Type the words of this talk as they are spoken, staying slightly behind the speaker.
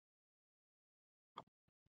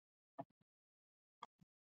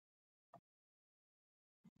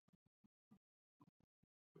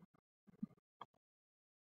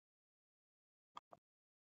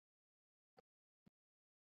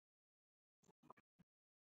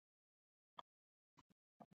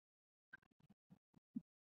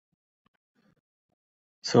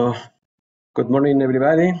So, good morning,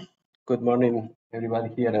 everybody. Good morning,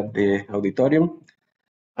 everybody here at the auditorium.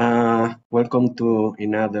 Welcome to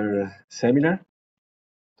another seminar.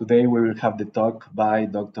 Today we will have the talk by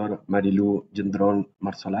Dr. Marilu Gendron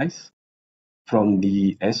Marsolais from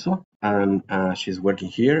the ESO, and she's working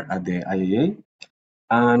here at the IAA.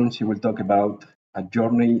 And she will talk about a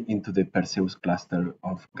journey into the Perseus cluster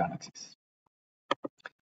of galaxies.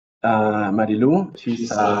 Marilu,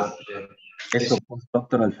 she's a ESO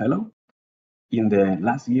postdoctoral fellow. In the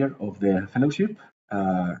last year of the fellowship,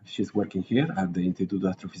 she's working here at the Instituto de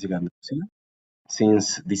Astrofísica de Andalucía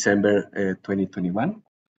since December 2021,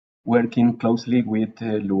 working closely with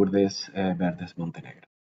Lourdes Verdes Montenegro.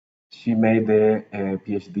 She made the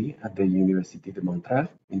PhD at the University de Montreal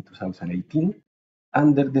in 2018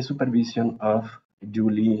 under the supervision of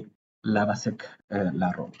Julie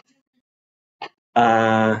Lavasek-Larron.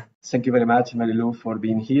 Thank you very much, Marilu, for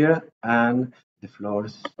being here, and the floor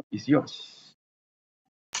is yours.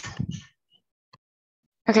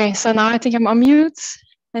 Okay, so now I think I'm on mute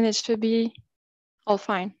and it should be all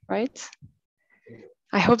fine, right?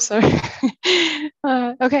 I hope so.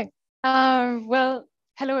 Okay, well,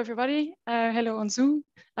 hello everybody. Hello on Zoom.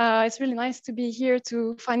 It's really nice to be here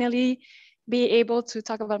to finally be able to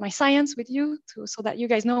talk about my science with you so that you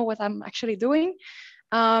guys know what I'm actually doing.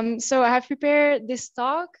 So I have prepared this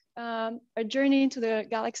talk, a journey into the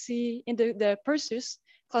galaxy, into the Perseus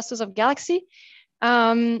clusters of galaxy.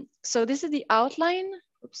 So this is the outline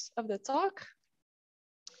of the talk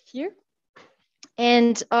here.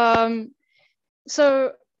 And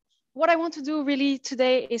so what I want to do really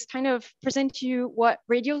today is kind of present to you what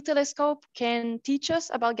radio telescope can teach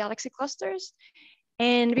us about galaxy clusters.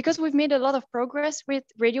 And because we've made a lot of progress with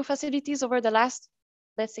radio facilities over the last,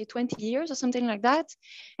 let's say 20 years or something like that.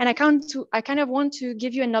 And I kind of want to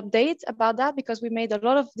give you an update about that because we made a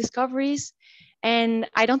lot of discoveries. And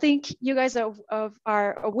I don't think you guys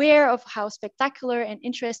are aware of how spectacular and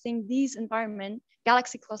interesting these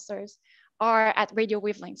galaxy clusters are at radio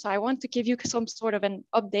wavelength. So I want to give you some sort of an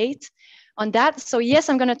update on that. So yes,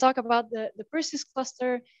 I'm gonna talk about the Perseus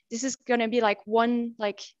cluster. This is gonna be like one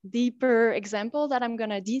deeper example that I'm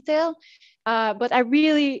gonna detail. But I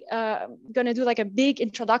really gonna do like a big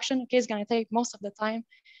introduction. Okay, it's gonna take most of the time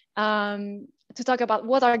to talk about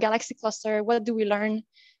what are galaxy cluster, what do we learn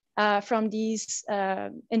from these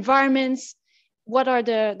environments, what are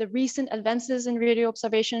the recent advances in radio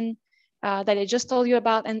observation that I just told you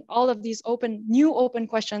about, and all of these new open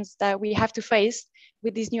questions that we have to face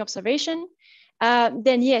with these new observation.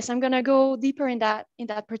 Then yes, I'm gonna go deeper in that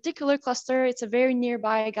particular cluster. It's a very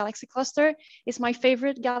nearby galaxy cluster. It's my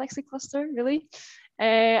favorite galaxy cluster, really.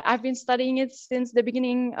 I've been studying it since the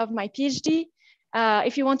beginning of my PhD.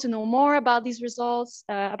 If you want to know more about these results,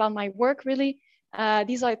 about my work, really,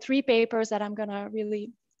 these are 3 papers that I'm gonna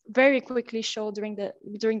really very quickly show during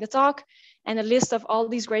the talk, and a list of all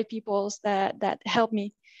these great people that helped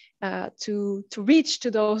me to reach to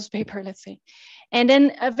those papers, let's say. And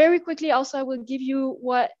then very quickly also I will give you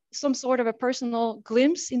some sort of a personal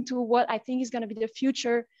glimpse into what I think is going to be the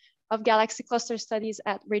future of galaxy cluster studies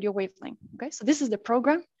at radio wavelength. Okay, so this is the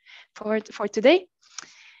program for today.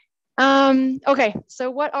 Okay, so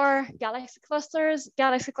what are galaxy clusters?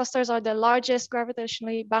 Galaxy clusters are the largest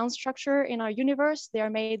gravitationally bound structure in our universe. They are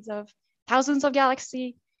made of thousands of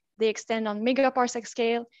galaxies. They extend on megaparsec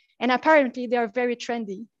scale, and apparently they are very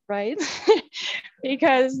trendy, right?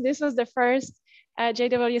 Because this was the first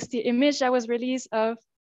JWST image that was released of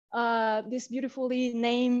this beautifully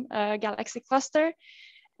named galaxy cluster.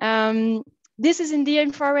 This is in the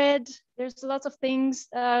infrared. There's lots of things,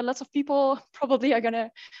 lots of people probably are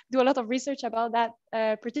gonna do a lot of research about that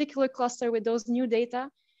particular cluster with those new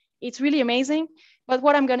data. It's really amazing. But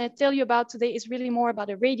what I'm gonna tell you about today is really more about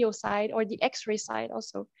the radio side or the X-ray side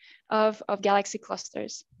also of galaxy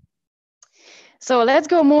clusters. So let's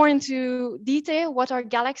go more into detail. What are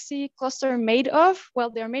galaxy clusters made of?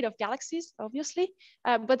 Well, they're made of galaxies, obviously,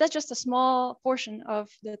 but that's just a small portion of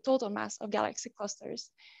the total mass of galaxy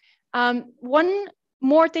clusters. One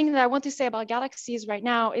more thing that I want to say about galaxies right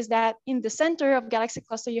now is that in the center of galaxy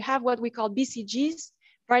cluster, you have what we call BCGs,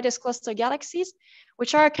 brightest cluster galaxies,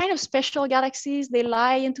 which are kind of special galaxies. They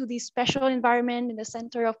lie into this special environment in the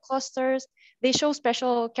center of clusters. They show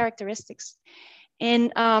special characteristics.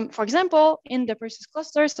 And for example, in the Perseus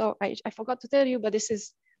cluster, so I forgot to tell you, but this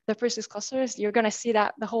is the Perseus clusters. You're gonna see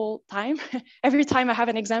that the whole time. Every time I have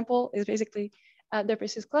an example is basically the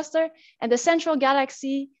Perseus cluster. And the central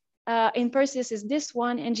galaxy in Perseus is this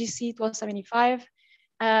one, NGC 1275.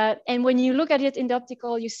 And when you look at it in the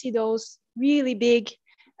optical, you see those really big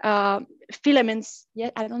filaments.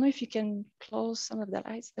 Yeah, I don't know if you can close some of the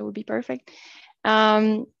lights, that would be perfect.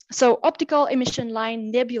 So optical emission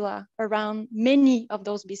line nebula around many of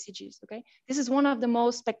those BCGs, okay? This is one of the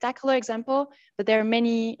most spectacular example, but there are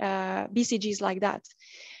many BCGs like that.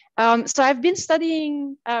 So I've been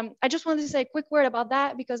studying, I just wanted to say a quick word about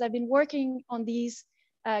that because I've been working on these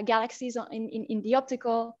galaxies in the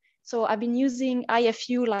optical. So I've been using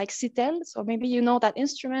IFU like CITEL. So maybe you know that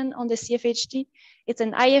instrument on the CFHT. It's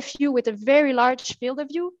an IFU with a very large field of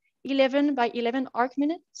view, 11 by 11 arc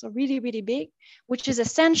minute. So really, really big, which is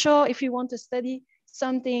essential if you want to study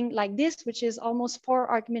something like this, which is almost 4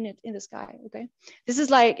 arc minute in the sky, okay? This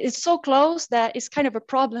is like, it's so close that it's kind of a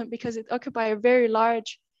problem because it occupies a very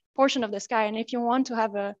large portion of the sky. And if you want to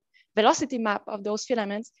have a velocity map of those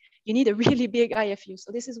filaments, you need a really big IFU.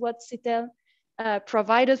 So this is what CITEL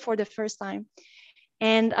provided for the first time.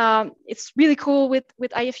 And it's really cool with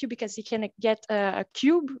IFU because you can get a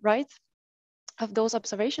cube, right, of those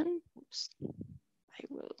observations. Oops.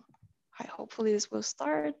 Hopefully this will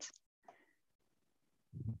start.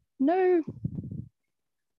 No.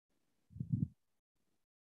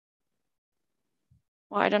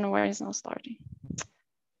 Well, I don't know why it's not starting.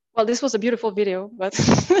 Well, this was a beautiful video, but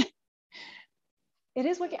it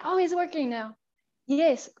is working. Oh, it's working now.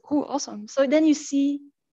 Yes, cool, awesome. So then you see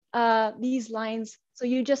these lines. So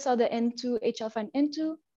you just saw the N2, H alpha and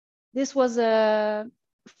N2. This was a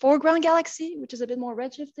foreground galaxy, which is a bit more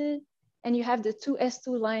redshifted. And you have the 2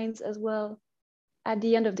 S2 lines as well at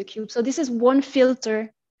the end of the cube. So this is one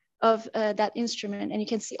filter of that instrument. And you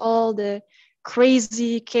can see all the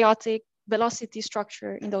crazy, chaotic velocity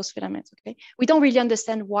structure in those filaments, okay? We don't really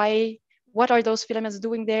understand why, what are those filaments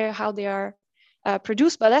doing there, how they are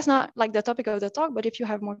produced, but that's not like the topic of the talk. But if you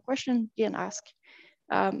have more questions, you can ask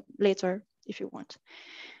later if you want.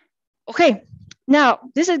 Okay, now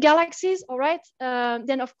this is galaxies, all right?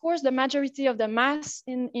 Then of course the majority of the mass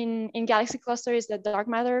in galaxy cluster is the dark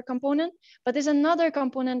matter component, but there's another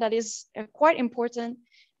component that is quite important,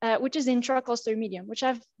 which is the intracluster medium, which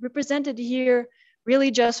I've represented here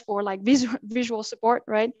really just for like visual support,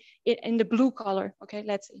 right? In the blue color, okay,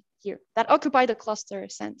 let's see here, that occupy the cluster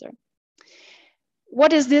center.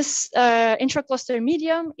 What is this intracluster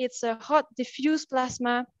medium? It's a hot diffuse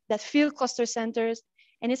plasma that fills cluster centers,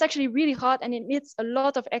 and it's actually really hot and it emits a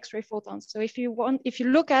lot of X-ray photons. So if you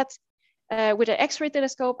look at with an X-ray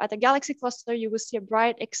telescope at a galaxy cluster, you will see a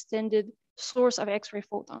bright extended source of X-ray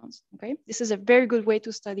photons. Okay, this is a very good way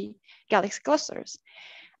to study galaxy clusters.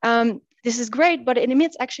 This is great, but it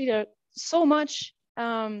emits actually so much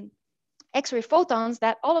X-ray photons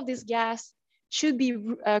that all of this gas should be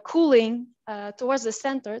cooling towards the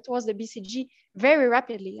center, towards the BCG very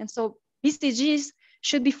rapidly. And so BCGs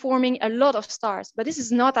should be forming a lot of stars, but this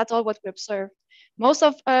is not at all what we observe. Most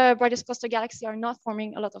of brightest cluster galaxies are not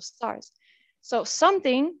forming a lot of stars. So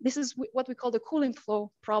this is what we call the cooling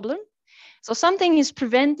flow problem. So something is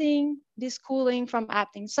preventing this cooling from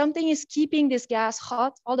happening. Something is keeping this gas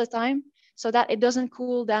hot all the time so that it doesn't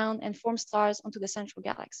cool down and form stars onto the central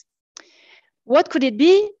galaxy. What could it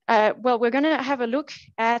be? Well, we're gonna have a look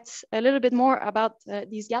at a little bit more about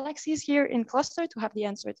these galaxies here in cluster to have the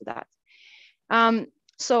answer to that.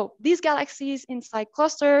 So these galaxies inside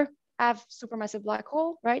cluster have supermassive black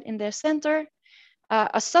hole, right, in their center.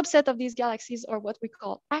 A subset of these galaxies are what we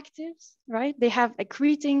call actives, right? They have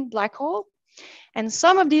accreting black hole. And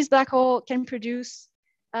some of these black hole can produce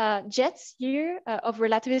jets here of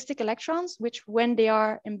relativistic electrons, which when they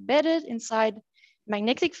are embedded inside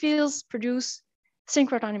magnetic fields produce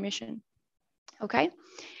synchrotron emission, okay?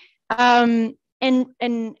 And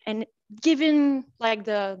given like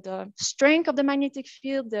the strength of the magnetic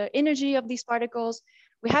field, the energy of these particles,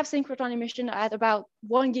 we have synchrotron emission at about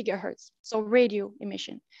 1 gigahertz, so radio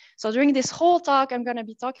emission. So during this whole talk, I'm gonna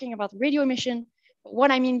be talking about radio emission. But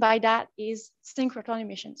what I mean by that is synchrotron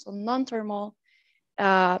emission, so non-thermal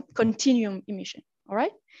continuum emission, all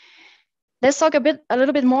right? Let's talk a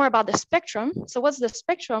little bit more about the spectrum. So what's the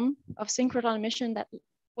spectrum of synchrotron emission?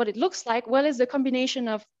 What it looks like? Well, it's the combination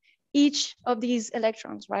of each of these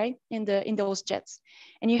electrons, right, in those jets.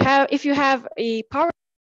 And if you have a power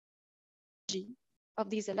of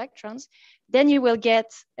these electrons, then you will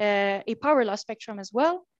get a power law spectrum as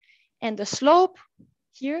well. And the slope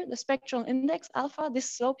here, the spectral index alpha, this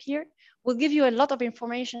slope here, will give you a lot of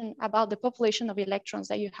information about the population of electrons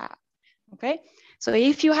that you have, okay? So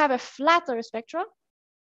if you have a flatter spectrum,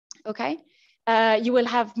 okay, you will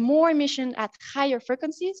have more emission at higher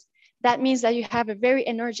frequencies. That means that you have a very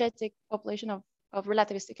energetic population of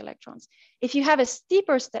relativistic electrons. If you have a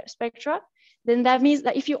steeper spectra, then that means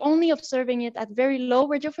that if you're only observing it at very low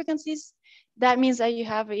radio frequencies, that means that you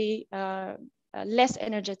have a less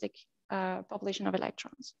energetic population of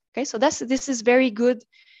electrons. Okay, so this is very good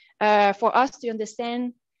for us to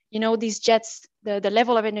understand, these jets, the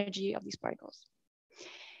level of energy of these particles.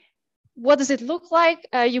 What does it look like?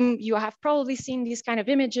 You have probably seen these kind of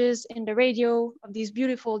images in the radio of these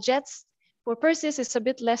beautiful jets. For Perseus, it's a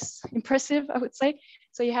bit less impressive, I would say.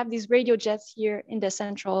 So you have these radio jets here in the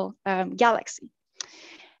central galaxy.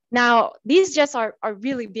 Now, these jets are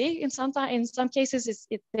really big. In some cases,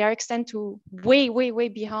 they extend to way, way, way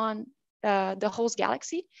beyond the host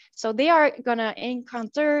galaxy. So they are gonna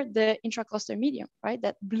encounter the intracluster medium, right?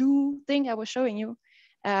 That blue thing I was showing you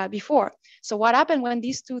before. So what happened when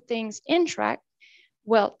these two things interact?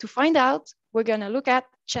 Well, to find out, we're gonna look at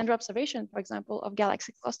Chandra observation, for example, of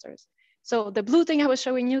galaxy clusters. So the blue thing I was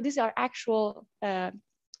showing you, these are actual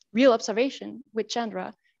real observation with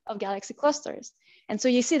Chandra of galaxy clusters. And so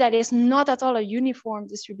you see that it's not at all a uniform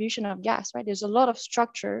distribution of gas, right? There's a lot of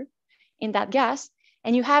structure in that gas.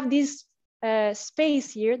 And you have these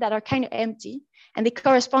space here that are kind of empty, and they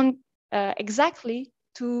correspond exactly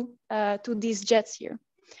to these jets here.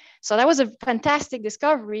 So that was a fantastic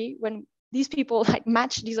discovery when these people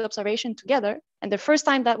matched these observations together. And the first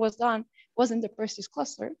time that was done was in the Perseus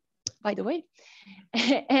cluster, by the way.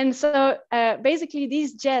 And so basically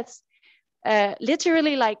these jets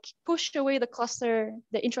literally push away the cluster,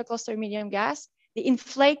 the intracluster medium gas. They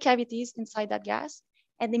inflate cavities inside that gas,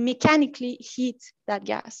 and they mechanically heat that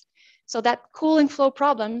gas. So that cooling flow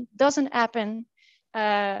problem doesn't happen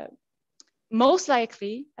most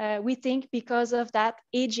likely, we think, because of that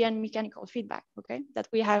AGN mechanical feedback, okay, that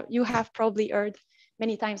you have probably heard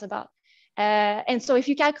many times about. And so if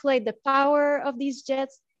you calculate the power of these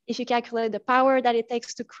jets, if you calculate the power that it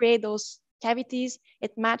takes to create those cavities,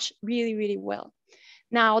 it matches really, really well.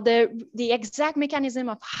 Now, the exact mechanism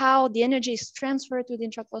of how the energy is transferred to the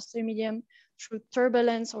intracluster medium through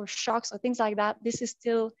turbulence or shocks or things like that, this is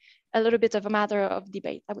still a little bit of a matter of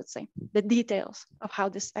debate, I would say, the details of how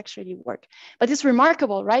this actually works. But it's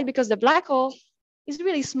remarkable, right? Because the black hole is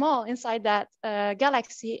really small inside that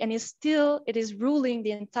galaxy, and it is ruling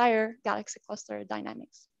the entire galaxy cluster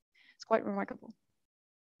dynamics. It's quite remarkable.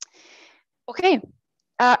 Okay,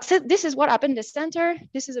 so this is what happened in the center.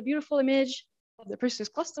 This is a beautiful image of the Perseus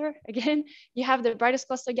cluster. Again, you have the brightest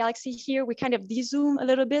cluster galaxy here. We kind of de-zoom a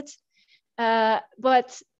little bit.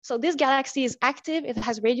 So this galaxy is active, it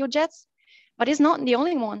has radio jets, but it's not the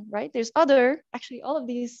only one, right? There's actually all of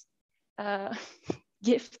these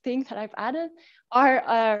gift things that I've added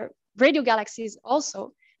are radio galaxies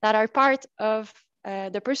also that are part of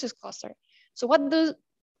the Perseus cluster. So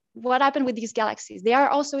what happened with these galaxies? They are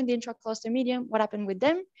also in the intracluster medium. What happened with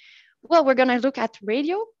them? Well, we're gonna look at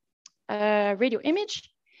radio image,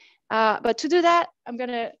 but to do that, I'm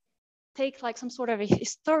gonna take some sort of a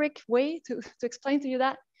historic way to explain to you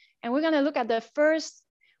that. And we're gonna look at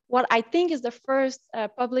what I think is the first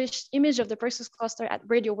published image of the Perseus cluster at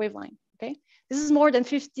radio wavelength, okay? This is more than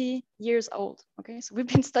 50 years old, okay? So we've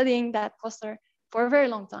been studying that cluster for a very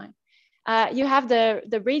long time. You have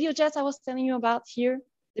the radio jets I was telling you about here,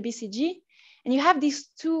 the BCG, and you have these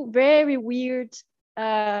two very weird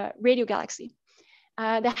radio galaxy.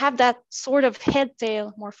 They have that sort of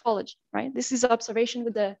head-tail morphology, right? This is an observation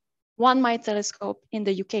with the 1 mile telescope in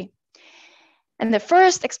the UK. And the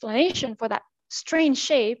first explanation for that strange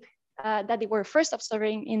shape that they were first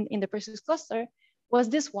observing in the Perseus cluster was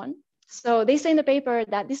this one. So they say in the paper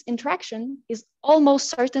that this interaction is almost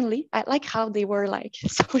certainly, I like how they were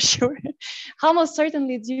so sure, almost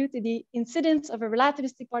certainly due to the incidence of a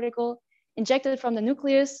relativistic particle injected from the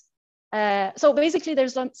nucleus. So basically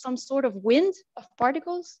there's some sort of wind of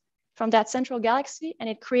particles from that central galaxy, and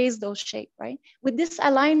it creates those shapes, right? With this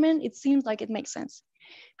alignment, it seems like it makes sense.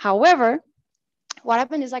 However, what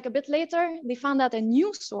happened is a bit later, they found out a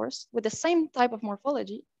new source with the same type of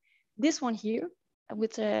morphology, this one here,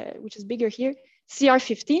 which is bigger here,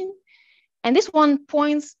 CR15. And this one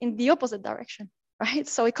points in the opposite direction, right?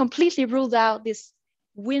 So it completely ruled out this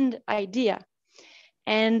wind idea.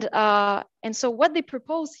 And so what they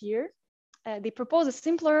propose here, they propose a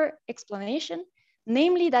simpler explanation,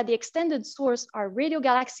 namely that the extended source are radio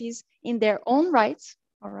galaxies in their own rights,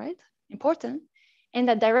 all right, important, and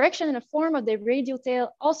the direction and the form of the radio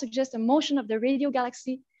tail all suggest a motion of the radio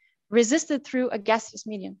galaxy resisted through a gaseous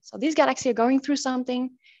medium. So these galaxies are going through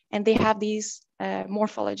something, and they have these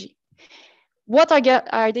morphology. What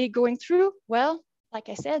are they going through? Well, like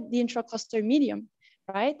I said, the intracluster medium,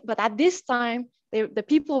 right? But at this time, the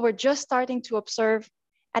people were just starting to observe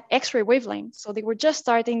at X-ray wavelength. So they were just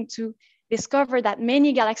starting to discover that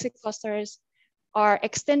many galaxy clusters are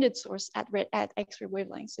extended source at X-ray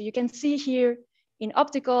wavelength. So you can see here in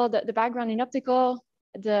optical, the background in optical,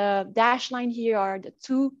 the dashed line here are the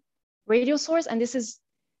two radio source, and this is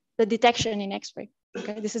the detection in X-ray.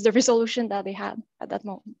 Okay, this is the resolution that they had at that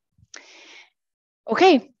moment.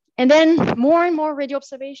 Okay, and then more and more radio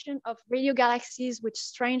observation of radio galaxies with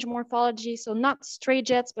strange morphology. So not straight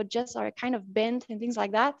jets, but jets are kind of bent and things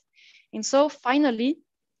like that. And so finally,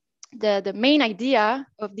 the main idea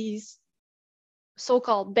of these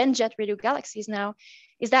so-called bent jet radio galaxies now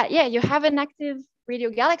is that, yeah, you have an active radio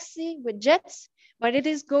galaxy with jets, but it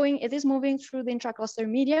is moving through the intracluster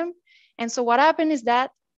medium. And so what happened is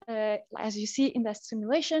that, as you see in the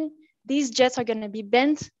simulation, these jets are going to be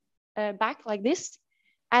bent back like this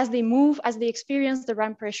as they experience the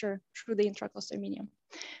ram pressure through the intracluster medium.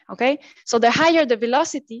 Okay, so the higher the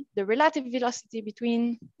velocity, the relative velocity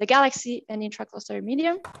between the galaxy and intracluster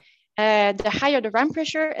medium, the higher the ram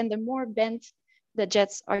pressure and the more bent the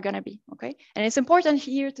jets are going to be. Okay, and it's important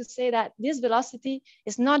here to say that this velocity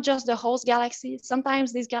is not just the host galaxy.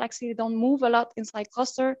 Sometimes these galaxies don't move a lot inside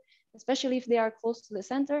cluster, especially if they are close to the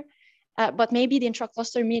center, but maybe the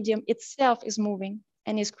intracluster medium itself is moving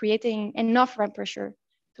and is creating enough ram pressure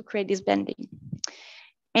to create this bending.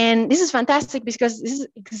 And this is fantastic because this is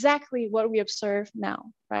exactly what we observe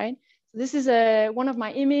now, right? So this is one of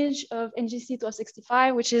my image of NGC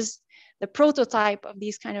 1265, which is the prototype of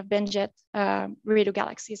these kind of bent jet radio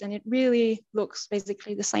galaxies. And it really looks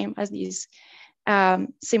basically the same as these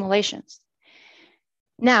simulations.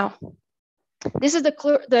 Now, this is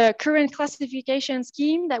the current classification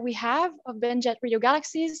scheme that we have of bent jet radio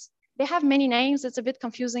galaxies. They have many names. It's a bit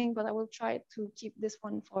confusing, but I will try to keep this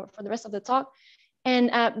one for the rest of the talk.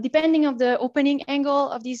 And depending on the opening angle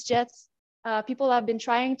of these jets, people have been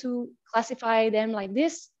trying to classify them like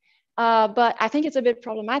this, but I think it's a bit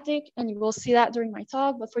problematic, and you will see that during my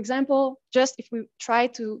talk. But for example, just if we try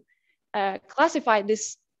to classify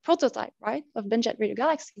this prototype, right, of bent jet radio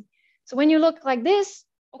galaxy. So when you look like this,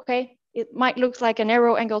 okay, it might look like a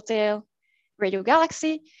narrow angle tail radio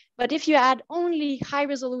galaxy, but if you add only high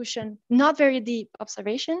resolution, not very deep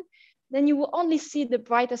observation, then you will only see the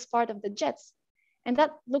brightest part of the jets. And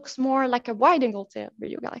that looks more like a wide angle tail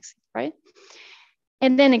radio galaxy, right?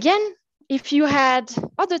 And then again, if you had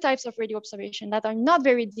other types of radio observation that are not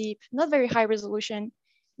very deep, not very high resolution,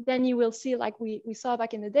 then you will see, like we saw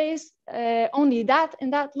back in the days, only that,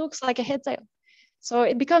 and that looks like a head tail. So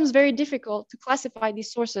it becomes very difficult to classify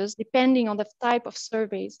these sources depending on the type of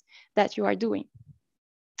surveys that you are doing.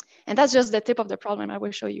 And that's just the tip of the problem I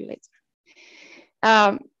will show you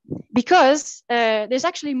later. Because there's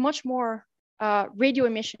actually much more radio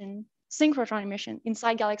emission, synchrotron emission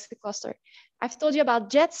inside galaxy cluster. I've told you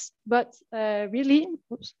about jets, but really,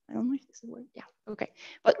 oops, I don't know if this is word. Yeah, okay.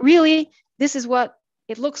 But really, this is what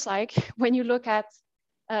it looks like when you look at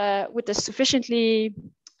with the sufficiently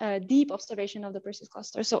deep observation of the Perseus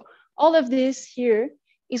cluster. So all of this here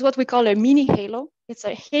is what we call a mini halo. It's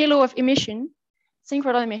a halo of emission,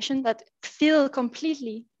 synchrotron emission that fill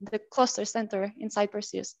completely the cluster center inside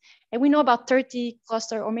Perseus. And we know about 30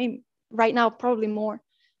 cluster, or maybe right now, probably more,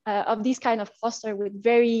 of these kind of cluster with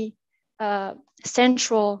very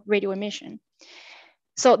central radio emission.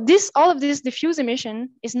 So all of this diffuse emission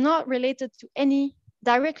is not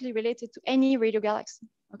directly related to any radio galaxy.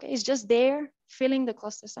 Okay, it's just there filling the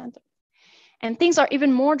cluster center. And things are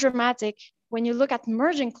even more dramatic when you look at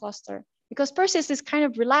merging cluster, because Perseus is kind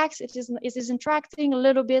of relaxed. It is interacting a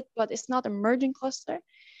little bit, but it's not a merging cluster.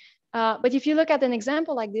 But if you look at an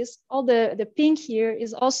example like this, all the pink here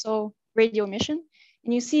is also radio emission.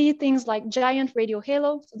 And you see things like giant radio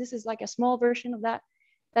halo. So this is like a small version of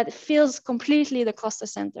that fills completely the cluster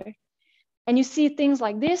center. And you see things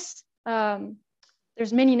like this.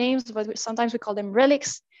 There's many names, but sometimes we call them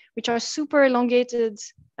relics, which are super elongated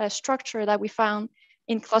structure that we found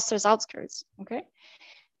in clusters outskirts, okay?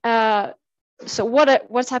 So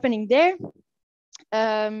what's happening there?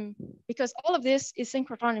 Because all of this is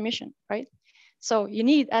synchrotron emission, right? So you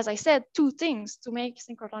need, as I said, two things to make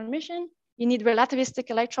synchrotron emission. You need relativistic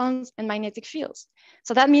electrons and magnetic fields.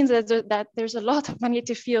 So that means that there's a lot of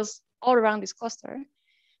magnetic fields all around this cluster.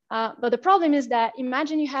 But the problem is that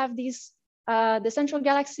imagine you have these, the central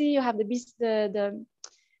galaxy, you have the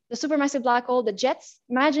supermassive black hole, the jets.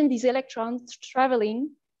 Imagine these electrons traveling,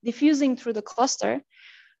 diffusing through the cluster.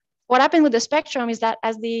 What happened with the spectrum is that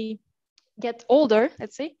as they get older,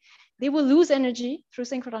 let's say, they will lose energy through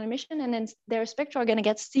synchrotron emission, and then their spectra are going to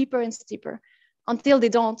get steeper and steeper until they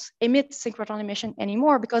don't emit synchrotron emission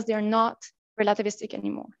anymore because they're not relativistic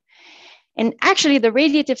anymore. And actually, the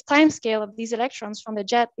radiative timescale of these electrons from the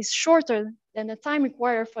jet is shorter than the time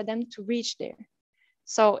required for them to reach there.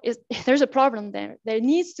 So there's a problem there. There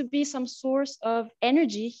needs to be some source of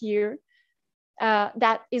energy here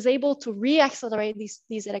that is able to reaccelerate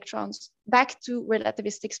these electrons back to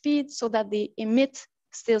relativistic speed so that they emit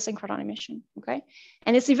still synchrotron emission, okay?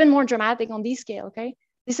 And it's even more dramatic on this scale, okay?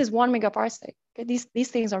 This is 1 megaparsec, okay? These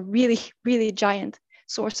things are really, really giant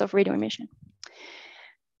source of radio emission.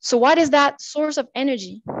 So what is that source of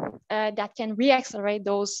energy that can reaccelerate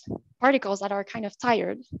those particles that are kind of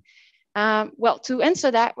tired? Well, to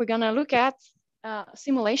answer that, we're gonna look at a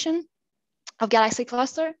simulation of galaxy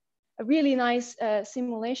cluster, a really nice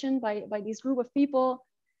simulation by this group of people.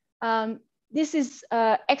 This is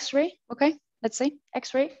X-ray, okay? Let's say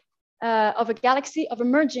X-ray of a galaxy, of a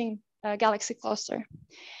merging galaxy cluster.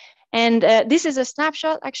 And this is a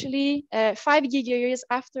snapshot actually 5 gigayears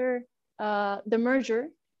after the merger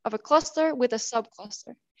of a cluster with a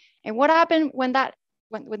subcluster. And what happened when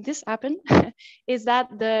this happened is that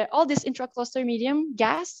all this intracluster medium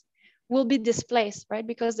gas will be displaced, right?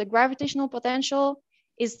 Because the gravitational potential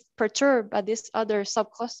is perturbed by this other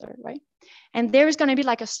subcluster, right? And there is going to be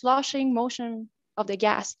like a sloshing motion of the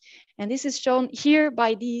gas. And this is shown here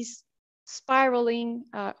by these spiraling,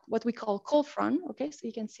 what we call colfron, okay? So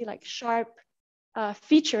you can see like sharp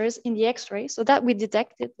features in the X-ray. So that we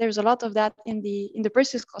detected. There's a lot of that in the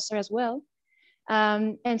Perseus cluster as well.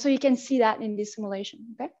 And so you can see that in this simulation,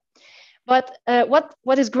 okay? But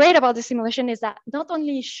what is great about this simulation is that not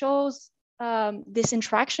only shows this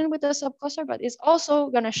interaction with the subcluster, but it's also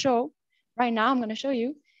going to show, right now I'm going to show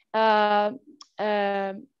you,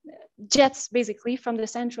 jets basically from the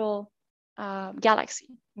central galaxy,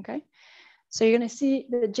 okay? So you're going to see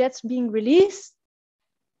the jets being released,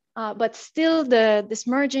 but still this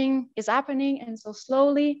merging is happening, and so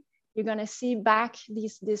slowly you're going to see back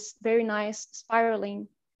this very nice spiraling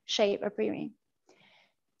shape appearing.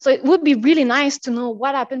 So it would be really nice to know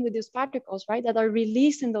what happened with these particles, right, that are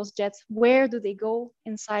released in those jets. Where do they go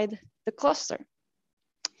inside the cluster?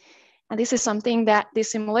 And this is something that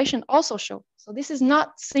this simulation also shows. So this is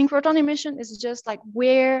not synchrotron emission, it's just like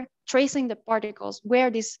tracing the particles, where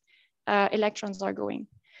these electrons are going.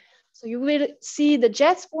 So you will see the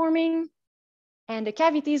jets forming and the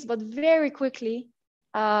cavities, but very quickly,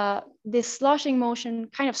 this sloshing motion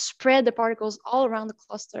kind of spread the particles all around the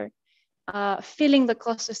cluster, filling the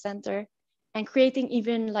cluster center and creating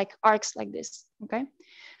even like arcs like this, okay?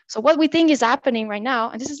 So what we think is happening right now,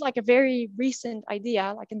 and this is like a very recent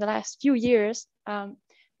idea, like in the last few years,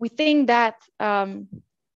 we think that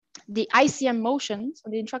the ICM motion, so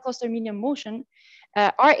the intracluster medium motion,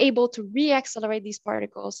 are able to reaccelerate these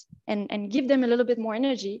particles and give them a little bit more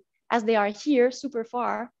energy, as they are here super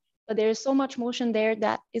far, but there is so much motion there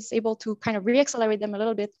that is able to kind of reaccelerate them a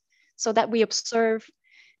little bit, so that we observe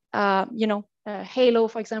halo,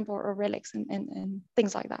 for example, or relics and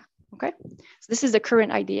things like that, okay? So this is the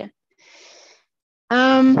current idea.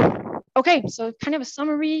 Okay, so kind of a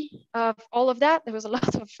summary of all of that. There was a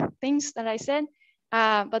lot of things that I said,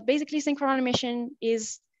 but basically synchrotron emission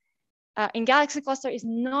is, in galaxy cluster, is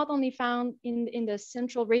not only found in the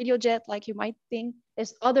central radio jet, like you might think.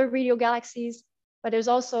 There's other radio galaxies, but there's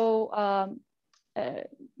also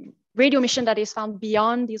radio emission that is found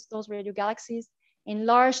beyond those radio galaxies in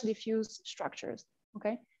large diffuse structures,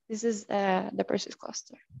 okay? This is the Perseus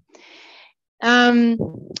cluster.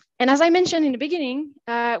 And as I mentioned in the beginning,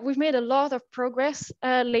 we've made a lot of progress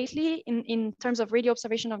lately in terms of radio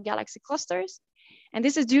observation of galaxy clusters. And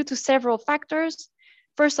this is due to several factors.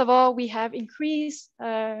 First of all, we have increased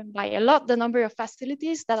by a lot the number of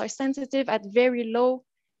facilities that are sensitive at very low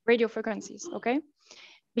radio frequencies, okay?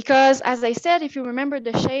 Because as I said, if you remember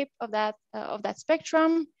the shape of that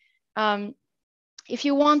spectrum, if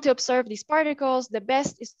you want to observe these particles, the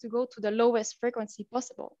best is to go to the lowest frequency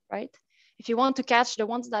possible, right? If you want to catch the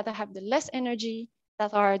ones that have the less energy,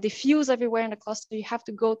 that are diffuse everywhere in the cluster, you have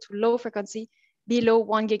to go to low frequency, below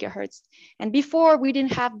 1 gigahertz. And before, we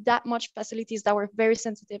didn't have that much facilities that were very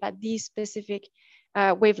sensitive at these specific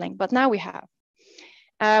wavelength, but now we have.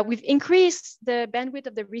 We've increased the bandwidth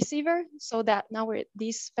of the receiver so that now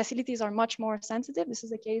these facilities are much more sensitive. This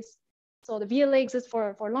is the case. So the VLA exists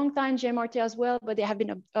for a long time, GMRT as well, but they have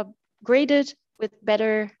been upgraded with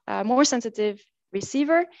better, more sensitive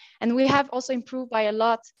receiver. And we have also improved by a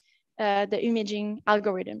lot the imaging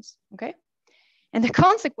algorithms, okay? And the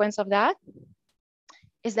consequence of that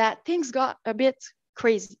is that things got a bit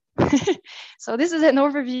crazy. So this is an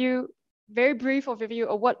overview, very brief overview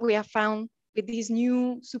of what we have found with these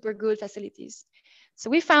new super good facilities.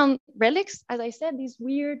 So we found relics, as I said, these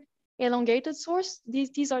weird elongated source.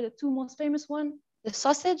 These are the two most famous ones, the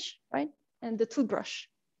sausage, right? And the toothbrush,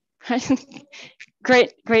 right?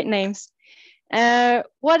 Great names.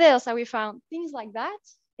 What else have we found? Things like that,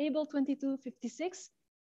 Able 2256.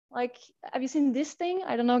 Like, have you seen this thing?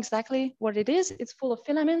 I don't know exactly what it is. It's full of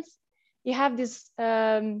filaments. You have this,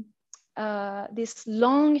 this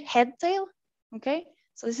long head tail, okay?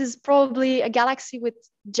 So this is probably a galaxy with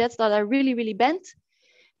jets that are really, really bent,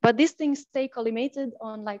 but these things stay collimated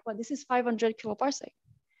on like what, this is 500 kiloparsec.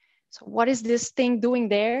 So what is this thing doing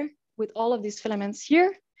there with all of these filaments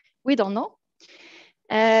here? We don't know.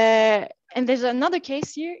 And there's another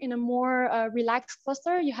case here in a more relaxed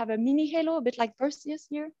cluster. You have a mini halo, a bit like Perseus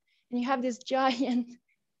here, and you have this giant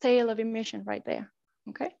tail of emission right there,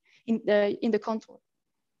 okay, in the contour.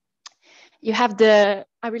 You have the,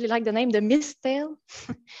 I really like the name, the mist tail,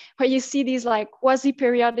 where you see these like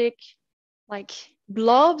quasi-periodic like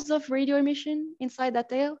blobs of radio emission inside that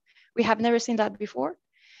tail. We have never seen that before.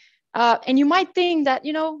 And you might think that,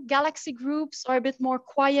 you know, galaxy groups are a bit more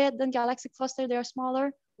quiet than galaxy cluster, they are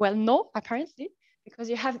smaller. Well, no, apparently, because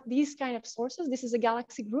you have these kind of sources. This is a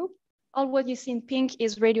galaxy group. All what you see in pink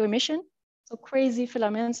is radio emission. So crazy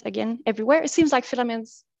filaments, again, everywhere. It seems like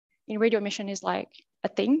filaments in radio emission is like a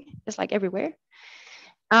thing. It's like everywhere.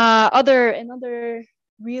 Another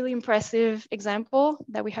really impressive example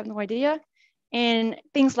that we have no idea. And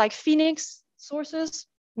things like Phoenix sources,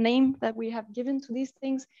 name that we have given to these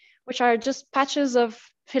things, which are just patches of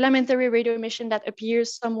filamentary radio emission that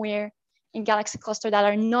appears somewhere in galaxy cluster that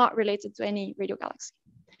are not related to any radio galaxy.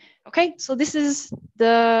 Okay, so this is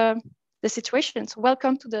the situation. So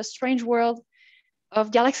welcome to the strange world of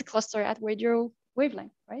galaxy cluster at radio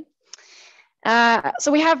wavelength, right?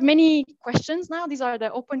 So we have many questions now. These are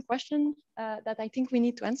the open questions that I think we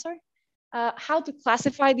need to answer. How to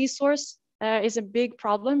classify these sources is a big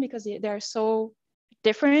problem because they're so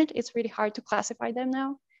different. It's really hard to classify them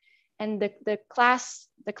now. And the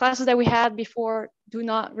classes that we had before do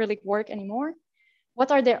not really work anymore.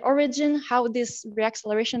 What are their origin? How this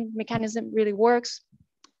reacceleration mechanism really works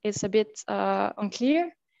is a bit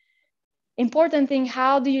unclear. Important thing,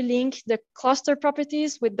 how do you link the cluster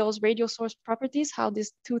properties with those radio source properties? How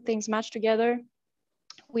these two things match together?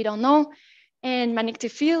 We don't know. And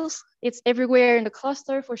magnetic fields, it's everywhere in the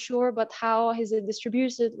cluster for sure, but how is it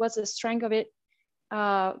distributed? What's the strength of it?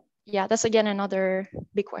 Yeah, that's again another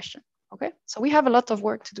big question. Okay, so we have a lot of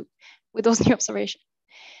work to do with those new observations.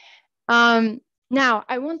 Now,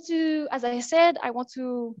 I want to, as I said, I want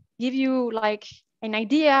to give you like an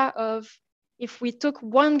idea of if we took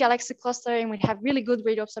one galaxy cluster and we have really good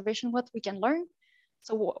radio observation, what we can learn.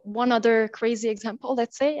 So one other crazy example,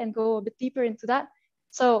 let's say, and go a bit deeper into that.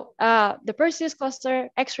 So the Perseus cluster,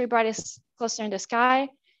 X-ray brightest cluster in the sky,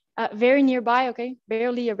 very nearby, okay,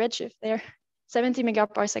 barely a redshift there, 70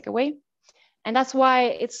 megaparsec away. And that's why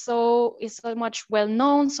it's so much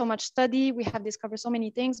well-known, so much study. We have discovered so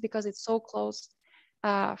many things because it's so close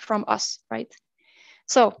from us, right?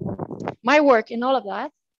 So my work in all of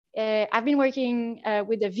that, I've been working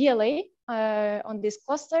with the VLA on this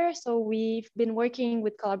cluster. So we've been working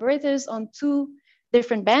with collaborators on 2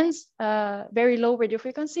 different bands, very low radio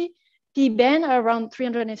frequency, P band around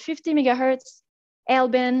 350 megahertz, L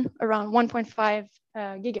band around 1.5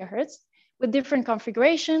 gigahertz. With different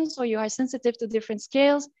configurations, so you are sensitive to different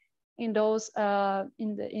scales in those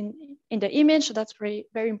in the image. So that's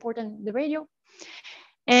very important in the radio.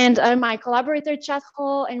 And my collaborator Chad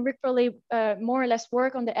Hall and Rick Perley more or less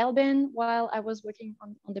work on the L band while I was working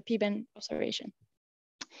on the P band observation.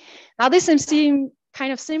 Now this seems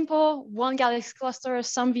kind of simple. One galaxy cluster,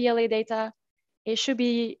 some VLA data, it should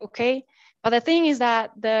be okay. But the thing is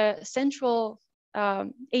that the central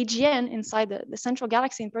AGN inside the central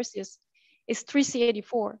galaxy in Perseus is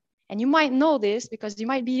 3C84. And you might know this because you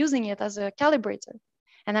might be using it as a calibrator.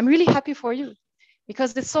 And I'm really happy for you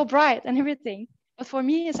because it's so bright and everything. But for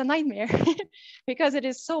me, it's a nightmare because it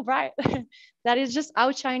is so bright that it just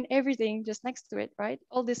outshine everything just next to it, right?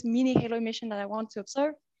 All this mini halo emission that I want to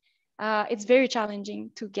observe, it's very challenging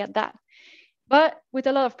to get that. But with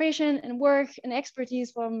a lot of patience and work and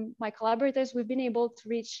expertise from my collaborators, we've been able to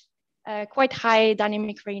reach quite high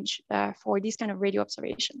dynamic range for these kind of radio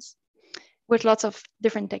observations with lots of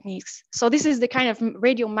different techniques. So this is the kind of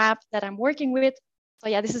radio map that I'm working with. So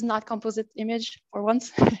yeah, this is not composite image for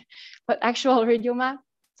once, but actual radio map.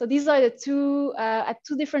 So these are the 2 at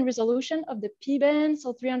 2 different resolution of the P band,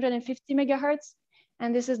 so 350 megahertz.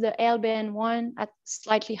 And this is the L band one at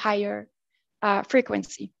slightly higher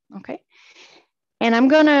frequency, okay? And I'm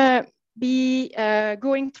gonna be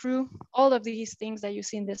going through all of these things that you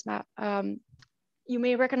see in this map. You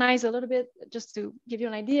may recognize a little bit, just to give you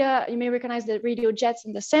an idea, you may recognize the radio jets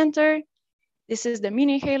in the center. This is the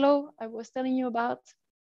mini halo I was telling you about,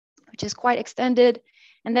 which is quite extended.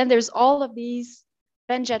 And then there's all of these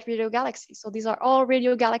band jet radio galaxies. So these are all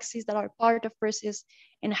radio galaxies that are part of Perseus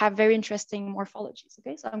and have very interesting morphologies,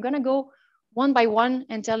 okay? So I'm gonna go one by one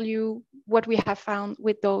and tell you what we have found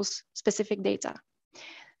with those specific data.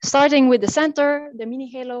 Starting with the center, the mini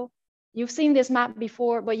halo, You've seen this map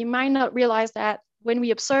before, but you might not realize that when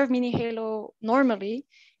we observe mini halo normally,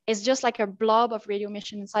 it's just like a blob of radio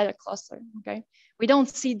emission inside a cluster, okay? We don't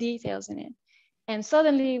see details in it. And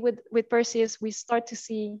suddenly with Perseus, we start to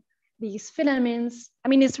see these filaments. I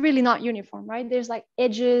mean, it's really not uniform, right? There's like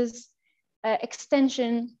edges,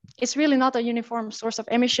 extension. It's really not a uniform source of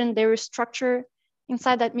emission. There is structure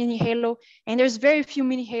inside that mini halo. And there's very few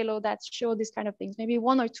mini halo that show this kind of things, maybe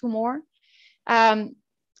one or two more.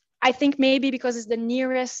 I think maybe because it's the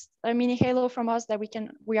nearest mini halo from us that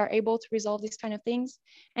we are able to resolve these kind of things.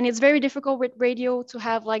 And it's very difficult with radio to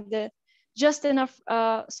have like the just enough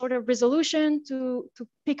sort of resolution to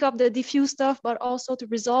pick up the diffuse stuff, but also to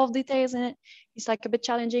resolve details in it. It's like a bit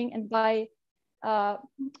challenging and by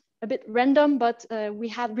a bit random, but we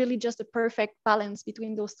had really just a perfect balance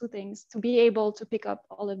between those two things to be able to pick up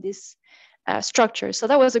all of this structure. So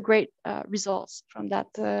that was a great results from that,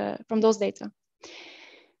 from those data.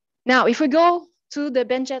 Now, if we go to the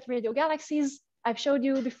bandjet radio galaxies, I've showed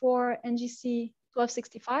you before NGC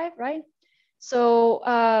 1265, right? So,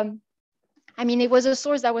 I mean, it was a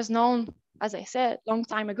source that was known, as I said, long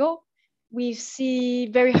time ago. We see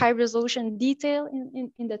very high resolution detail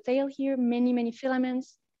in the tail here, many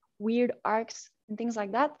filaments, weird arcs and things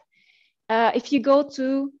like that. If you go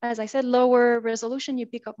to, as I said, lower resolution, you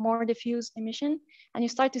pick up more diffuse emission and you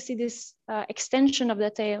start to see this extension of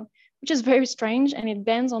the tail, which is very strange and it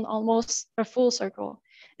bends on almost a full circle.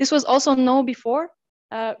 This was also known before,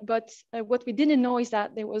 but what we didn't know is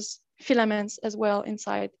that there was filaments as well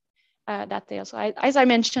inside that tail. So as I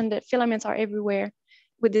mentioned, the filaments are everywhere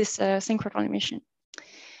with this synchrotron emission.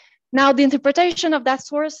 Now, the interpretation of that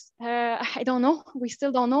source, I don't know. We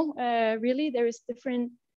still don't know, really. There is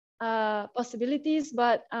different possibilities,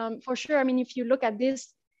 but for sure, I mean, if you look at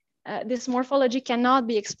this, this morphology cannot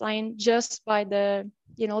be explained just by the,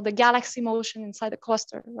 the galaxy motion inside the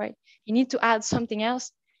cluster, right? You need to add something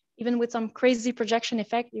else. Even with some crazy projection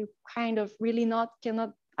effect, you kind of really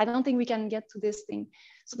cannot, I don't think we can get to this thing.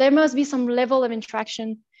 So there must be some level of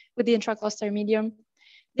interaction with the intracluster medium.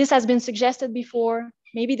 This has been suggested before.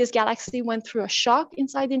 Maybe this galaxy went through a shock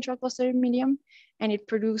inside the intracluster medium and it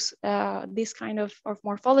produced this kind of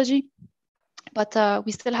morphology, but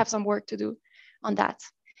we still have some work to do on that.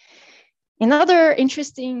 Another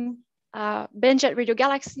interesting bandjet radio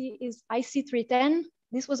galaxy is IC310.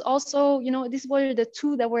 This was also, these were the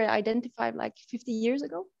two that were identified like 50 years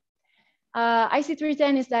ago.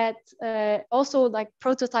 IC310 is that also like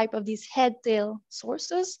prototype of these head-tail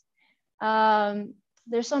sources.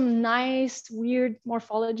 There's some nice, weird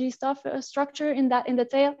morphology stuff, structure in the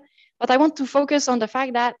tail. But I want to focus on the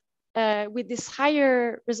fact that with this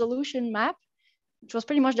higher resolution map, which was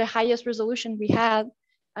pretty much the highest resolution we had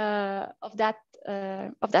of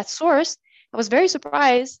that source, I was very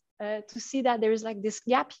surprised to see that there is like this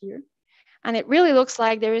gap here. And it really looks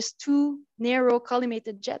like there is two narrow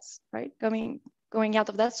collimated jets, right, going out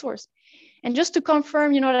of that source. And just to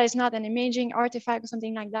confirm, that it's not an imaging artifact or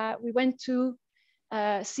something like that, we went to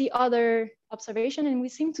see other observation and we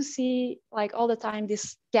seem to see like all the time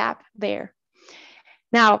this gap there.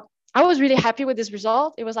 Now, I was really happy with this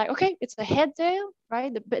result. It was like, okay, it's a head tail,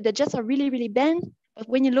 right? The jets are really, really bent, but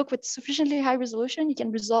when you look with sufficiently high resolution, you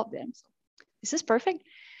can resolve them. So this is perfect.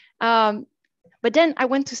 But then I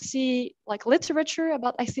went to see like literature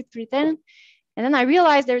about IC310, and then I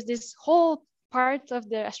realized there's this whole part of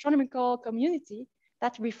the astronomical community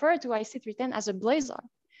that refer to IC310 as a blazar.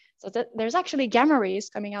 So there's actually gamma rays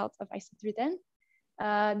coming out of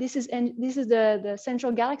IC310. This is the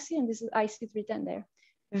central galaxy, and this is IC310 there.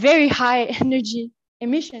 Very high energy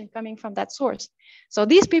emission coming from that source. So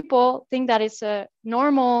these people think that it's a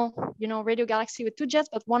normal, radio galaxy with two jets,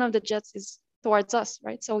 but one of the jets is towards us,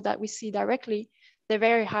 right? So that we see directly the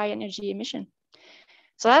very high energy emission.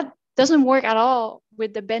 So that doesn't work at all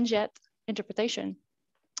with the bandjet interpretation.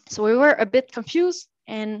 So we were a bit confused,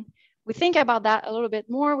 and we think about that a little bit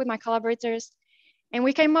more with my collaborators, and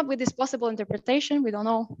we came up with this possible interpretation. We don't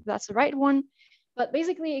know if that's the right one, but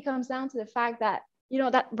basically it comes down to the fact that,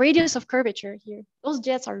 that radius of curvature here, those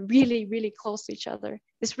jets are really, really close to each other.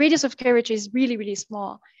 This radius of curvature is really, really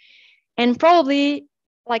small. And probably,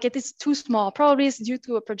 like it is too small, probably it's due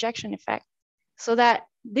to a projection effect. So that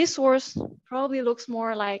this source probably looks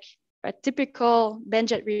more like a typical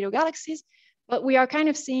bandjet radio galaxies, but we are kind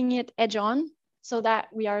of seeing it edge on, so that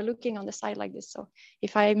we are looking on the side like this. So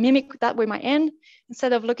if I mimic that with my end,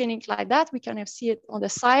 instead of looking at it like that, we kind of see it on the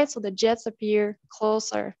side, so the jets appear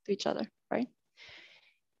closer to each other, right?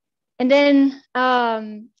 And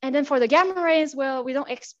then for the gamma rays, well, we don't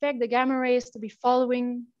expect the gamma rays to be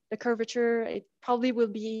following the curvature. It probably will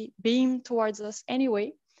be beamed towards us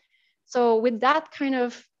anyway. So with that kind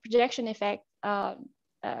of projection effect,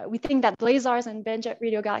 we think that blazars and band-jet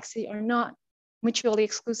radio galaxy are not mutually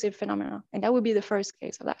exclusive phenomena, and that would be the first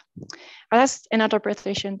case of that. But that's an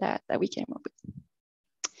interpretation that we came up with.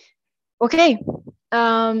 Okay,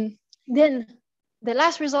 then the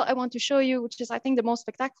last result I want to show you, which is I think the most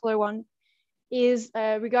spectacular one, is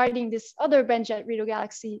regarding this other band-jet radio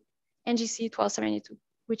galaxy, NGC 1272,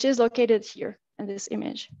 which is located here in this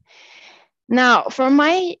image. Now, from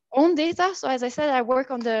my own data, so as I said, I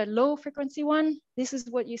work on the low frequency one. This is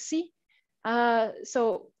what you see.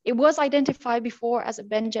 So it was identified before as a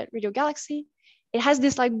band-jet radio galaxy. It has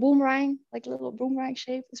this like boomerang, like little boomerang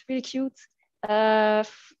shape. It's really cute. I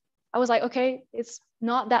was like, okay, it's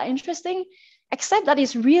not that interesting, except that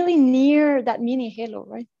it's really near that mini halo,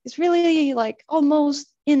 right? It's really like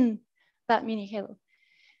almost in that mini halo.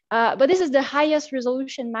 But this is the highest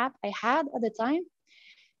resolution map I had at the time.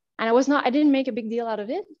 And I didn't make a big deal out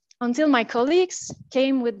of it until my colleagues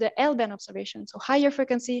came with the L-band observation. So higher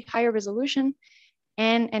frequency, higher resolution.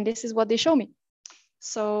 And this is what they show me.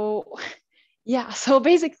 So yeah, so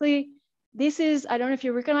basically this is, I don't know if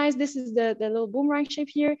you recognize, this is the little boomerang shape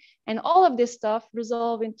here. And all of this stuff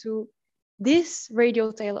resolve into this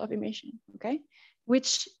radial tail of emission, okay?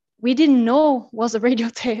 Which we didn't know was a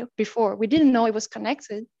radial tail before. We didn't know it was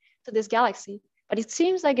connected to this galaxy, but it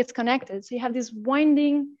seems like it's connected. So you have this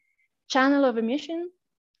winding channel of emission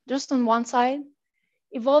just on one side,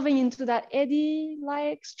 evolving into that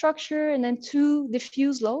eddy-like structure, and then two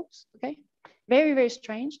diffuse lobes, okay? Very, very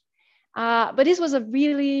strange. But this was a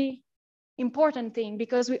really important thing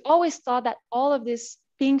because we always thought that all of this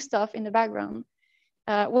pink stuff in the background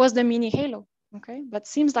was the mini halo, okay? But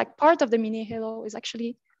seems like part of the mini halo is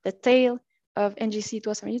actually the tail of NGC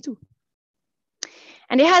 1272.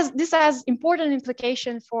 And this has important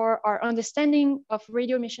implication for our understanding of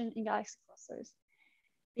radio emission in galaxy clusters.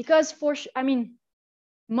 Because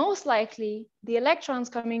most likely the electrons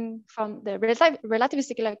coming from the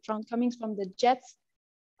relativistic electron coming from the jets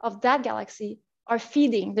of that galaxy are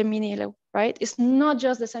feeding the mini halo, right? It's not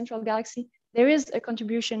just the central galaxy. There is a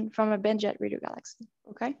contribution from a band-jet radio galaxy,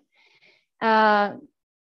 okay?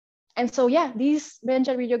 And so, yeah, these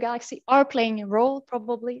band-jet radio galaxy are playing a role,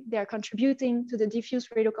 probably. They are contributing to the diffuse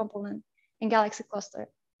radio component in galaxy cluster.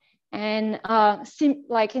 And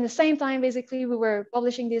like in the same time, basically, we were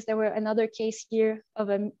publishing this. There were another case here of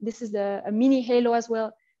this is a mini halo as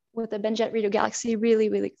well with the band-jet radio galaxy really,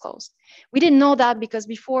 really close. We didn't know that because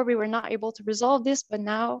before we were not able to resolve this, but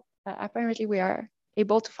now apparently we are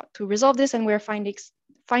able to resolve this, and we're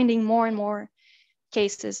finding more and more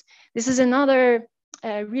cases. This is another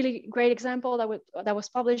really great example that was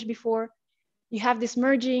published before. You have this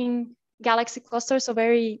merging galaxy cluster, so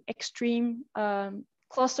very extreme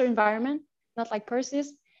cluster environment, not like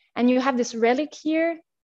Perseus. And you have this relic here,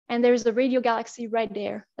 and there's the radio galaxy right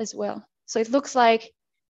there as well. So it looks like,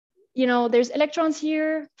 you know, there's electrons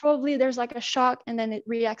here, probably there's like a shock, and then it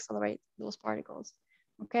reaccelerates those particles.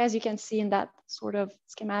 Okay, as you can see in that sort of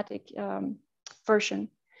schematic version.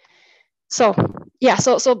 So yeah,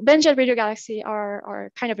 so band-jet radio galaxy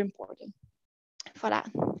are kind of important for that.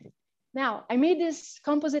 Now, I made this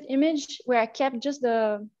composite image where I kept just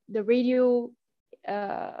the radio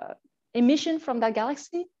emission from that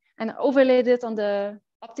galaxy and overlaid it on the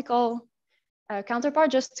optical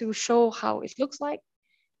counterpart just to show how it looks like.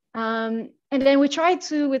 And then we tried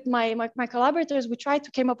to, with my collaborators, we tried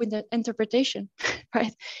to come up with the interpretation,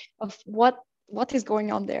 right, of what is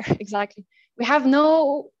going on there exactly. We have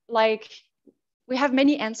we have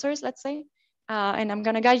many answers, let's say, and I'm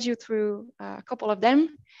gonna guide you through a couple of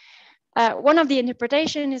them. One of the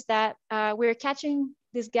interpretation is that we're catching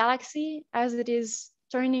this galaxy as it is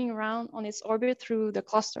turning around on its orbit through the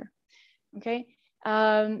cluster, okay?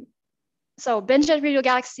 So band-jet radio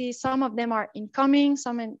galaxies, some of them are incoming,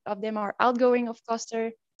 some of them are outgoing of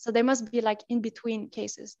cluster. So there must be like in-between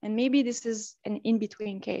cases. And maybe this is an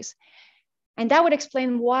in-between case. And that would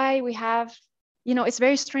explain why we have, you know, it's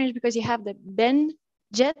very strange because you have the band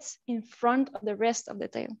jets in front of the rest of the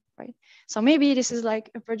tail, right? So maybe this is like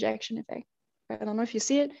a projection effect. I don't know if you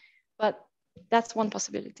see it, but that's one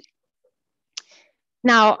possibility.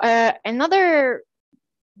 Now, another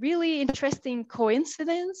really interesting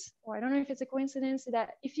coincidence, or I don't know if it's a coincidence,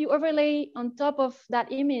 that if you overlay on top of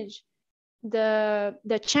that image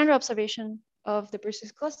the Chandra observation of the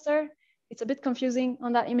Perseus cluster, it's a bit confusing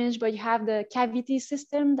on that image, but you have the cavity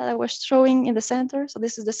system that I was showing in the center. So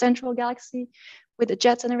this is the central galaxy with the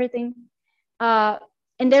jets and everything. And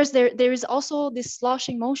there is also this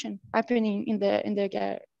sloshing motion happening in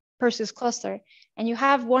the Perseus cluster, and you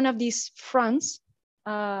have one of these fronts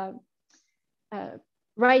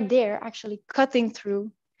right there actually cutting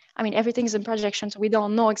through I mean, everything's in projection, so we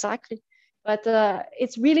don't know exactly. But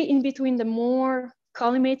it's really in between the more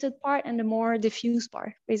collimated part and the more diffuse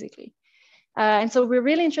part, basically. And so we're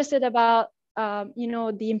really interested about,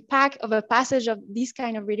 the impact of a passage of this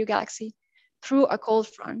kind of radio galaxy through a cold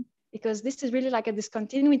front, because this is really like a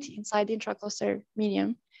discontinuity inside the intracluster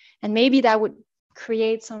medium. And maybe that would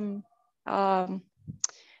create some,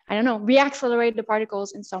 reaccelerate the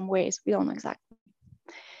particles in some ways. We don't know exactly.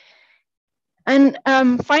 And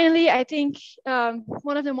finally, I think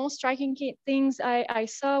one of the most striking things I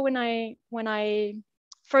saw when I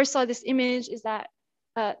first saw this image is that,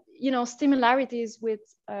 similarities with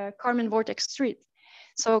Kármán vortex streets.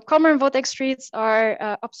 So Kármán vortex streets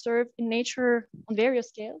are observed in nature on various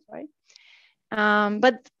scales, right?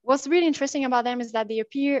 But what's really interesting about them is that they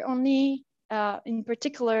appear only in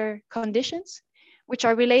particular conditions, which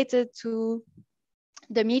are related to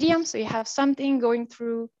the medium. So you have something going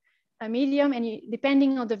through a medium, and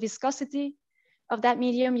depending on the viscosity of that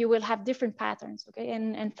medium, you will have different patterns, okay?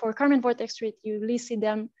 And for Kármán vortex street, you really see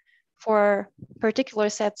them for particular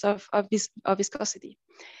sets of viscosity.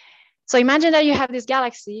 So imagine that you have this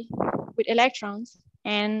galaxy with electrons,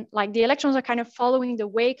 and like the electrons are kind of following the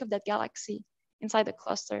wake of that galaxy inside the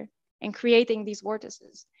cluster and creating these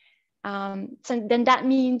vortices. So then that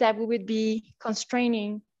means that we would be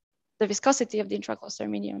constraining the viscosity of the intracluster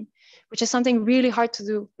medium, which is something really hard to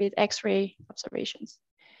do with X-ray observations.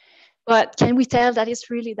 But can we tell that it's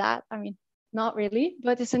really that? I mean, not really,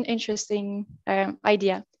 but it's an interesting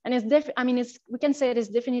idea. And we can say it is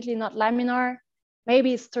definitely not laminar.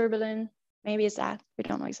 Maybe it's turbulent, maybe it's that, we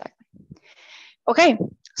don't know exactly. Okay,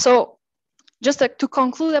 so just to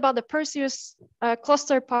conclude about the Perseus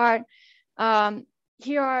cluster part,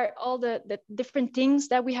 here are all the different things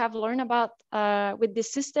that we have learned about with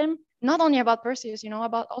this system, not only about Perseus,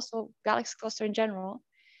 about also galaxy cluster in general.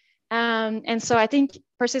 And so I think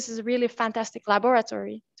Perseus is a really fantastic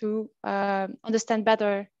laboratory to understand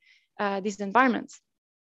better these environments.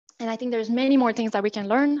 And I think there's many more things that we can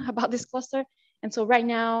learn about this cluster. And so right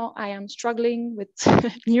now I am struggling with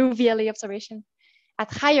new VLA observation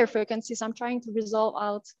at higher frequencies. I'm trying to resolve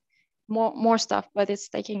out more stuff, but it's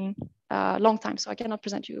taking a long time. So I cannot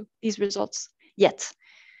present you these results yet.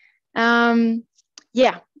 About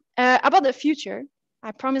the future,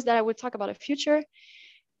 I promised that I would talk about the future.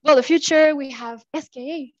 Well, the future, we have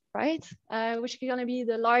SKA, right? Which is gonna be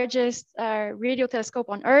the largest radio telescope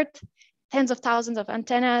on Earth, tens of thousands of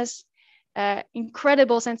antennas,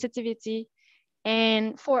 incredible sensitivity.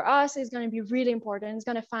 And for us, it's gonna be really important. It's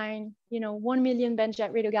gonna find, 1 million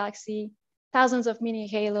band-jet radio galaxy, thousands of mini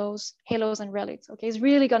halos and relics, okay? It's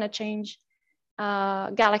really gonna change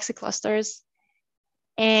galaxy clusters.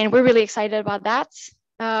 And we're really excited about that.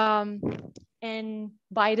 And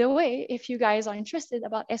by the way, if you guys are interested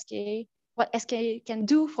about SKA, what SKA can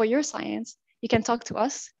do for your science, you can talk to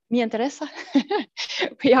us, me and Teresa.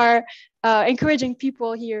 We are encouraging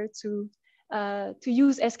people here to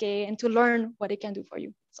use SKA and to learn what it can do for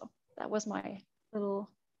you. So that was my little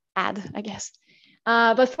ad, I guess.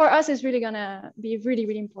 But for us, it's really gonna be really,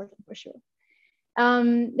 really important for sure.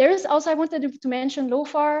 There is also, I wanted to mention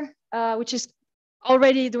LOFAR, which is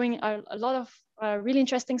already doing a lot of really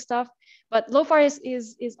interesting stuff. But LOFAR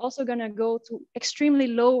is also gonna go to extremely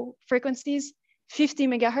low frequencies, 50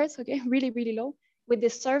 megahertz, okay, really, really low, with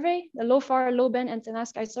this survey, the LOFAR Low Band Antenna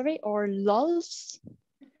Sky Survey, or LOLS,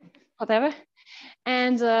 whatever.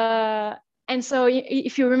 And so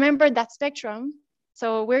if you remember that spectrum,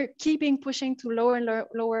 so we're keeping pushing to lower and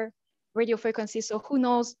lower radio frequencies. So who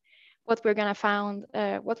knows what we're gonna find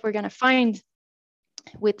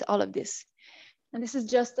with all of this. And this is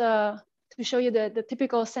just to show you the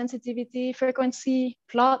typical sensitivity frequency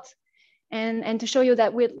plot, and to show you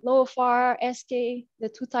that with LOFAR, SK, the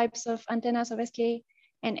two types of antennas of SK,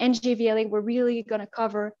 and NGVLA, we're really gonna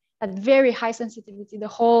cover at very high sensitivity the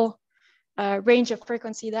whole range of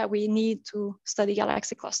frequency that we need to study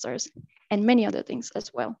galaxy clusters and many other things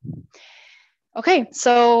as well. Okay,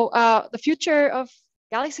 so the future of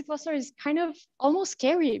galaxy cluster is kind of almost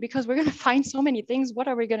scary because we're gonna find so many things. What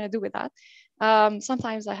are we gonna do with that?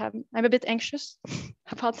 Sometimes I'm a bit anxious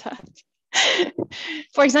about that.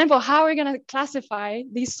 For example, how are we gonna classify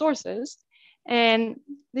these sources? And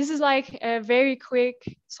this is like a very quick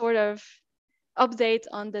sort of update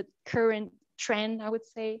on the current trend, I would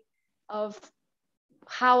say, of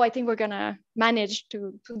how I think we're gonna manage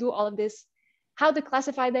to do all of this, how to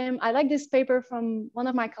classify them. I like this paper from one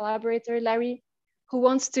of my collaborators, Larry, who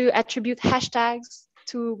wants to attribute hashtags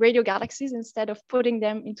to radio galaxies instead of putting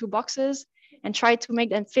them into boxes and try to make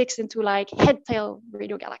them fix into like head-tail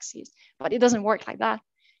radio galaxies, but it doesn't work like that.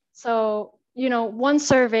 So, one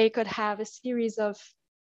survey could have a series of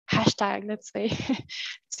hashtag, let's say,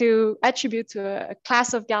 to attribute to a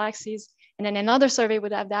class of galaxies. And then another survey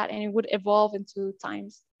would have that, and it would evolve into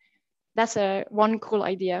times. That's one cool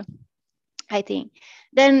idea, I think.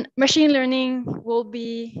 Then machine learning will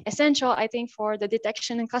be essential, I think, for the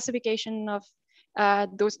detection and classification of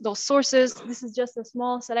those sources. This is just a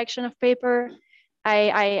small selection of paper.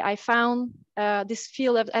 I found this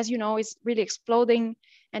field, as you know, is really exploding.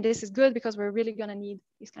 And this is good because we're really gonna need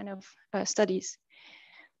these kind of studies.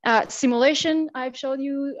 Simulation, I've showed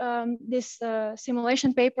you this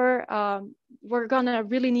simulation paper. We're gonna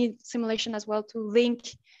really need simulation as well to link,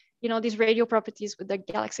 these radio properties with the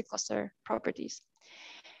galaxy cluster properties.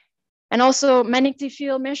 And also magnetic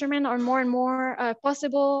field measurement are more and more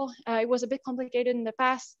possible. It was a bit complicated in the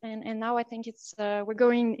past, and now I think we're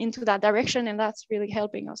going into that direction, and that's really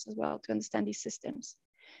helping us as well to understand these systems.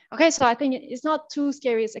 Okay, so I think it's not too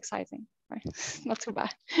scary, it's exciting, right? Not too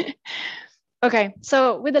bad. Okay,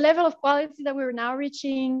 so with the level of quality that we're now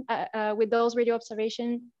reaching with those radio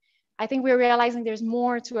observations, I think we're realizing there's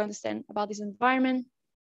more to understand about this environment.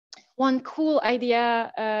 One cool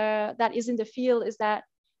idea that is in the field is that,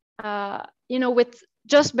 with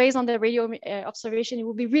just based on the radio observation, it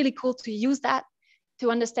would be really cool to use that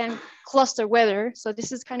to understand cluster weather. So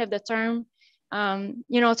this is kind of the term,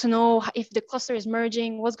 to know if the cluster is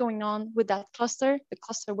merging, what's going on with that cluster, the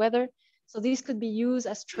cluster weather. So this could be used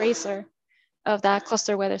as tracer of that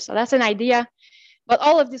cluster weather. So that's an idea. But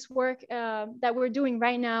all of this work that we're doing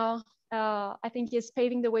right now, I think is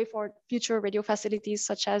paving the way for future radio facilities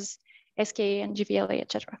such as ASKAP and GVLA,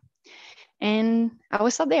 etc. And I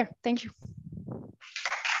will stop there. Thank you.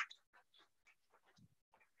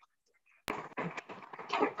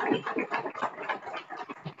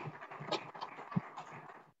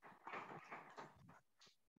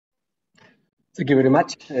 Thank you very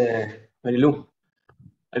much, Marilu.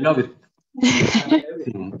 I love it.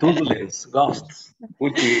 Turbulence, ghosts,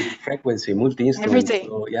 multi-frequency, multi-instrument.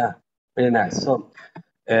 So yeah, very nice. So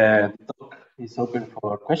talk is open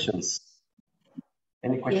for questions.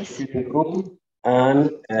 Any questions in the room? And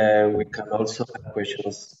we can also have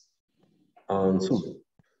questions on Zoom.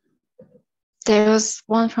 There was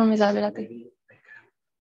one from Isabella.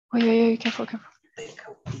 Oh, careful.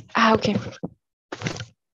 Okay.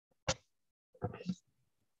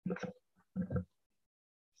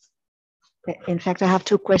 In fact, I have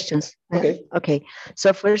two questions. Okay.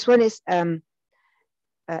 So first one is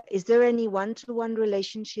there any one-to-one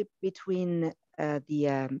relationship between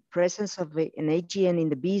the presence of an AGN in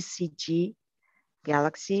the BCG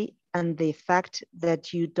galaxy and the fact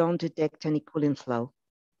that you don't detect any cooling flow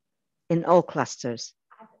in all clusters?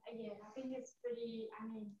 Yeah, I think it's pretty,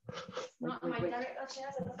 not my direct,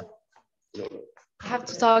 I have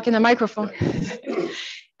to talk in the microphone.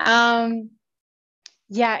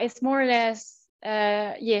 Yeah, it's more or less,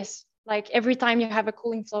 yes. Like every time you have a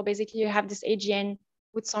cooling flow, basically you have this AGN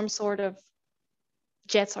with some sort of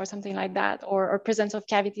jets or something like that, or presence of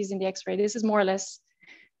cavities in the X-ray. This is more or less,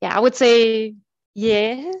 yeah, I would say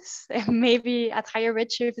yes. Maybe at higher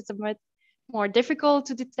redshift, it's a bit more difficult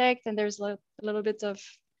to detect, and there's a little bit of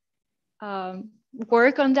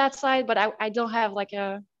work on that side, but I don't have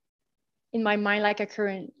in my mind,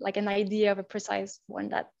 an idea of a precise one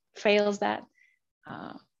that fails that.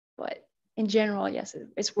 But in general, yes,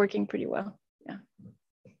 it's working pretty well. Yeah.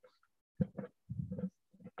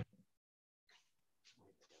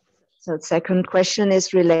 So the second question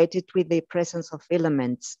is related with the presence of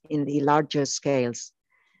filaments in the larger scales.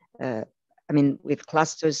 With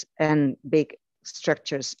clusters and big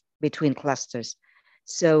structures between clusters.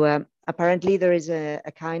 So apparently there is a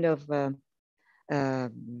kind of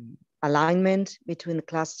alignment between the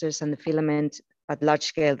clusters and the filament at large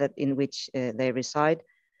scale in which they reside.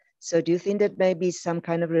 So do you think that may be some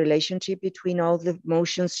kind of relationship between all the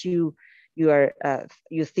motions you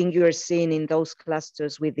think you are seeing in those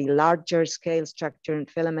clusters with the larger scale structure and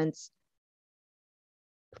filaments?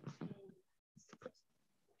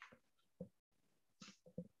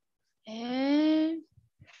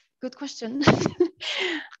 Good question.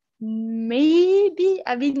 Maybe,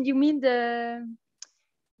 you mean the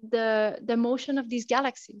motion of these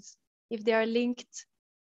galaxies, if they are linked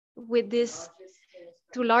with this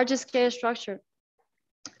to larger scale structure.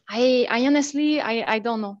 I honestly, I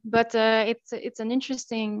don't know, but it's an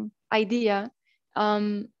interesting idea.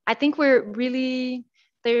 I think we're really,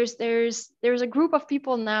 there's a group of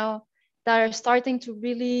people now that are starting to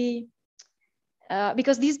really,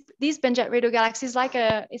 because these Benjet radio galaxies,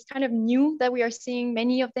 it's kind of new that we are seeing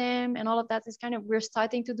many of them, and all of that is kind of, we're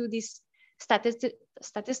starting to do these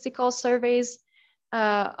statistical surveys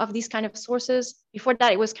of these kind of sources. Before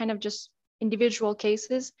that, it was kind of just individual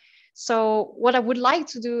cases. So what I would like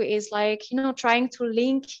to do is like, trying to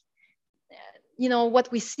link,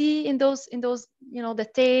 what we see in those, the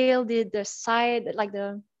tail, the side, like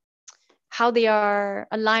how they are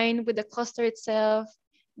aligned with the cluster itself,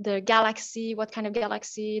 the galaxy, what kind of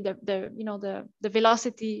galaxy, the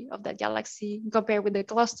velocity of that galaxy compared with the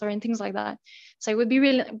cluster and things like that. So it would be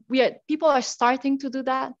really, people are starting to do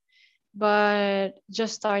that, but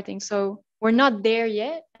just starting. So we're not there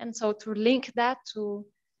yet. And so to link that to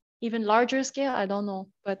even larger scale, I don't know,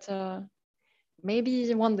 but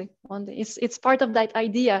maybe one day. It's part of that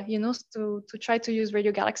idea, to try to use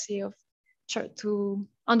radio galaxy to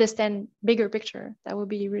understand bigger picture. That would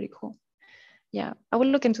be really cool. Yeah, I will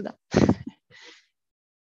look into that.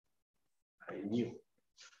 I knew.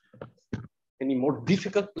 Any more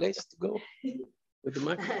difficult place to go with the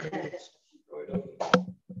mic?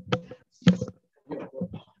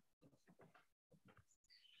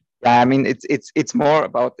 Yeah, I mean, it's more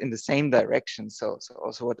about in the same direction. So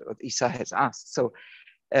also what Isa has asked. So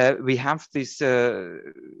we have this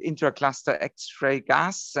intracluster X-ray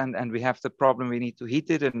gas, and we have the problem we need to heat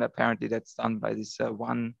it, and apparently that's done by this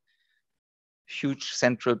one huge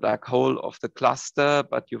central black hole of the cluster.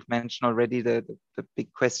 But you've mentioned already the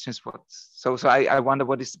big questions. So I wonder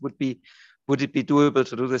would it be doable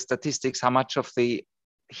to do the statistics? How much of the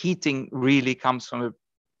heating really comes from the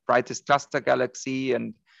brightest cluster galaxy,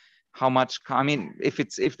 and how much? I mean, if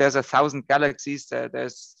there's 1,000 galaxies, there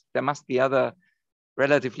must be other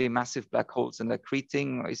relatively massive black holes and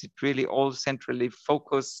accreting, or is it really all centrally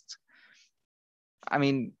focused? I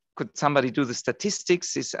mean, could somebody do the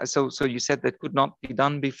statistics? So you said that could not be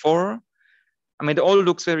done before. I mean, it all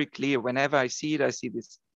looks very clear. Whenever I see it, I see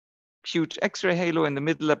this huge X-ray halo in the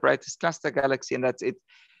middle, the brightest cluster galaxy, and that's it.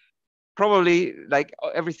 Probably like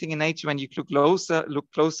everything in nature, when you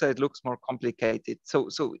look closer, it looks more complicated. So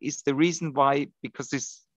is the reason why, because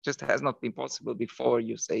this just has not been possible before,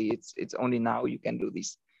 you say it's only now you can do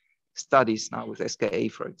these studies now with SKA,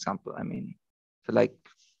 for example? I mean, to like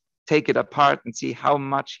take it apart and see how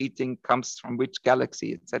much heating comes from which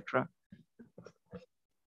galaxy, etc.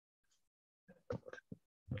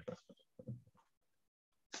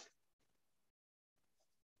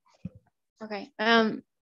 Okay.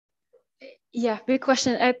 Yeah, big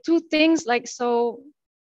question. Two things, like, so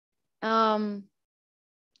I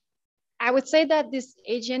would say that this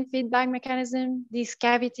AGN feedback mechanism, these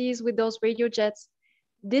cavities with those radio jets,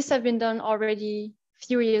 this have been done already a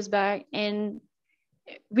few years back. And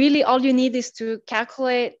really all you need is to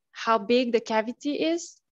calculate how big the cavity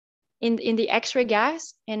is in the X-ray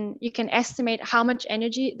gas, and you can estimate how much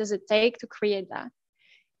energy does it take to create that.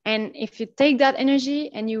 And if you take that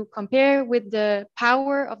energy and you compare with the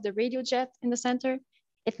power of the radio jet in the center,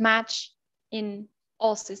 it matches in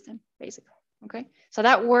all systems, basically, okay? So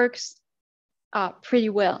that works pretty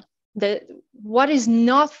well. What is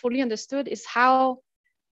not fully understood is how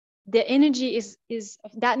the energy is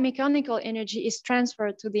that mechanical energy is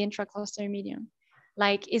transferred to the intracluster medium.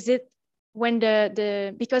 Like, is it when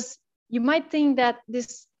because you might think that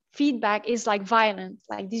this feedback is like violent,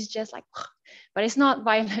 like this just like, but it's not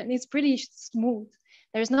violent, it's pretty smooth.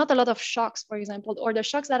 There's not a lot of shocks, for example, or the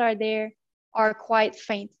shocks that are there are quite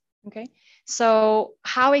faint, okay? So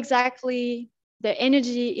how exactly the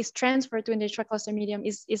energy is transferred to an intracluster medium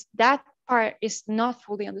is that part is not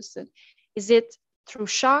fully understood. Is it through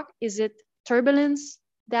shock? Is it turbulence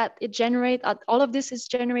that it generates? All of this is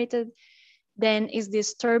generated. Then is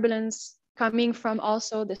this turbulence coming from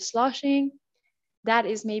also the sloshing? That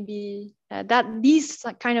is maybe, that these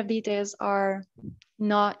kind of details are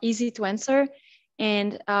not easy to answer.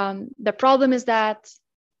 And the problem is that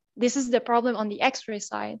this is the problem on the X-ray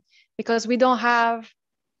side, because we don't have,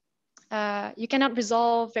 you cannot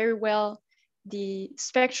resolve very well the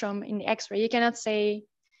spectrum in the X-ray. You cannot say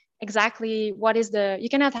exactly what is you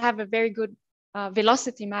cannot have a very good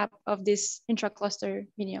velocity map of this intracluster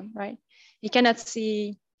medium, right? You cannot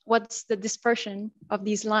see what's the dispersion of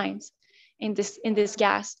these lines in this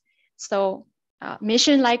gas. So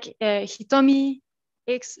mission like Hitomi,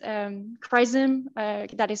 X, Chrism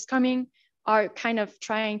that is coming are kind of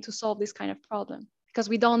trying to solve this kind of problem, because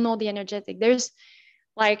we don't know the energetic. There's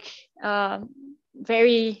like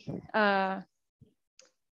very, I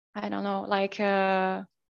don't know, like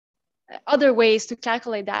other ways to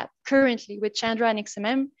calculate that currently with Chandra and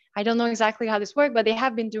XMM. I don't know exactly how this works, but they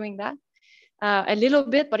have been doing that a little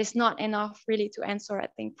bit, but it's not enough really to answer, I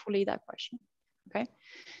think, fully that question, okay?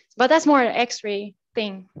 But that's more an X-ray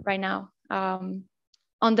thing right now. On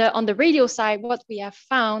the radio side, what we have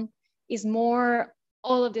found is more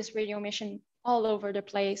all of this radio emission all over the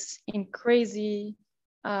place in crazy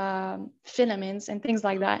filaments and things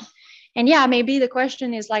like that. And yeah, maybe the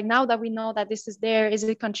question is like, now that we know that this is there, is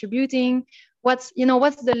it contributing? What's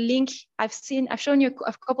the link? I've shown you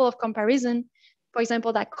a couple of comparison. For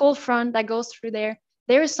example, that cold front that goes through there.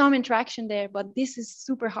 There is some interaction there, but this is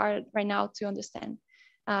super hard right now to understand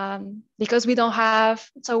because we don't have,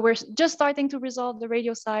 so we're just starting to resolve the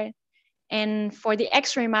radio side. And for the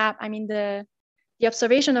X-ray map, I mean, the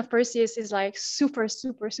observation of Perseus is like super,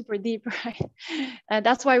 super, super deep, right?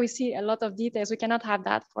 That's why we see a lot of details. We cannot have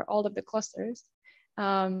that for all of the clusters.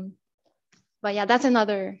 But yeah, that's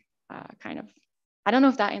another kind of, I don't know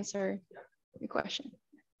if that answered your question.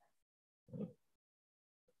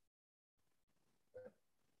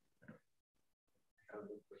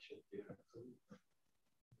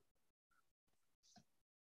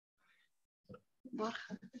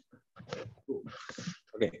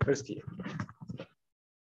 Okay, first here.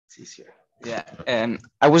 It's easier. Yeah,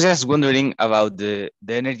 I was just wondering about the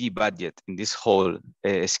energy budget in this whole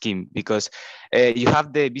scheme, because you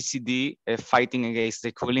have the BCD fighting against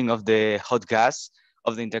the cooling of the hot gas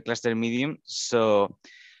of the intercluster medium. So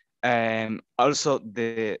also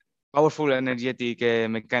the powerful energetic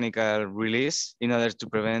mechanical release in order to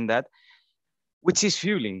prevent that, which is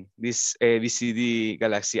fueling this BCD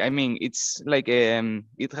galaxy. I mean, it's like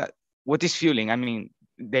what is fueling? I mean,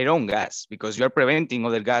 their own gas, because you're preventing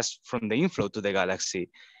other gas from the inflow to the galaxy.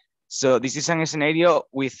 So this is a scenario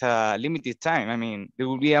with a limited time. I mean, there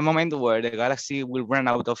will be a moment where the galaxy will run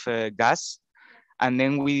out of gas, and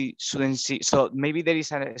then we shouldn't see. So maybe there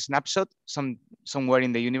is a snapshot somewhere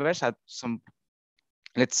in the universe at some,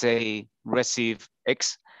 let's say, receive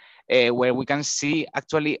X, where we can see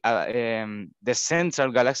actually the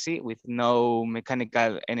central galaxy with no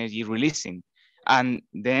mechanical energy releasing, and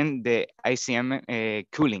then the ICM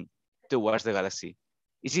cooling towards the galaxy.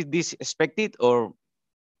 Is it this expected or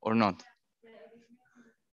not?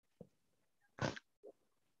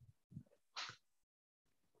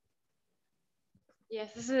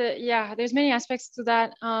 Yes, yeah, there's many aspects to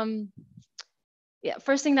that. Yeah,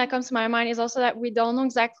 first thing that comes to my mind is also that we don't know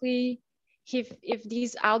exactly if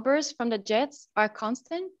these outbursts from the jets are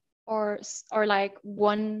constant or like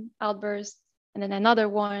one outburst and then another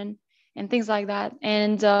one and things like that.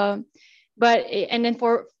 And then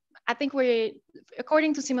I think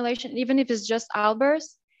according to simulation, even if it's just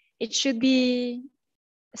outbursts, it should be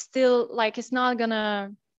still like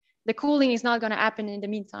the cooling is not gonna happen in the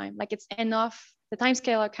meantime. Like it's enough. The time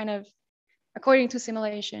scale are kind of according to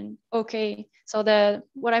simulation. Okay, so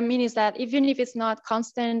what I mean is that even if it's not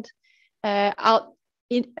constant like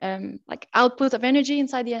output of energy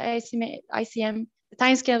inside the ICM, the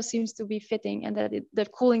time scale seems to be fitting, and that the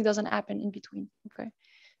cooling doesn't happen in between. Okay,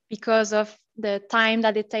 because of the time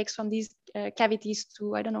that it takes from these cavities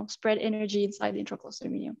to, I don't know, spread energy inside the intracluster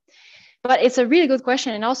medium. But it's a really good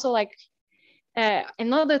question, and also like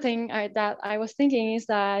another thing that I was thinking is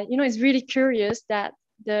that, you know, it's really curious that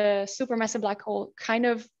the supermassive black hole kind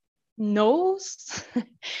of knows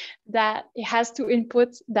that it has to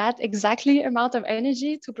input that exactly amount of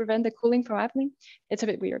energy to prevent the cooling from happening. It's a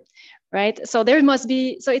bit weird, right? So there must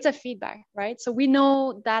be, so it's a feedback, right? So we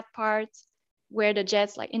know that part where the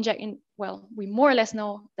jets like inject in, well, we more or less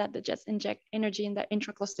know that the jets inject energy in the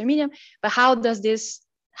intracluster medium, but how does this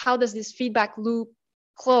feedback loop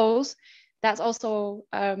close? That's also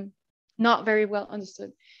not very well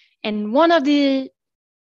understood. And one of the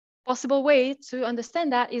possible way to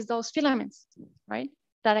understand that is those filaments, right?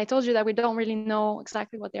 That I told you that we don't really know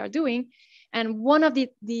exactly what they are doing. And one of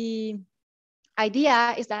the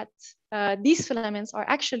idea is that these filaments are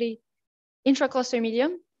actually intracluster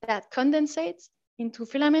medium that condensates into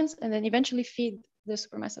filaments and then eventually feed the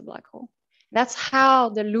supermassive black hole. That's how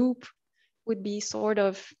the loop would be sort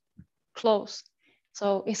of closed.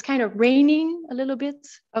 So it's kind of raining a little bit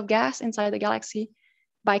of gas inside the galaxy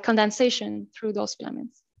by condensation through those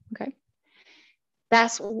filaments. Okay,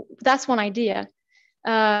 that's one idea.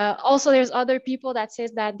 Also, there's other people that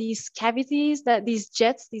says that these cavities, that these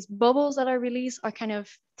jets, these bubbles that are released are kind of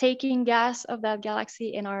taking gas of that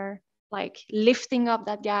galaxy and are like lifting up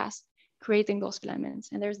that gas, creating those filaments.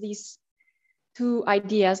 And there's these two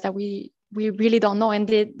ideas that we really don't know. And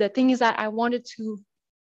the thing is that I wanted to,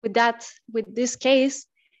 with this case,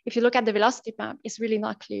 if you look at the velocity map, it's really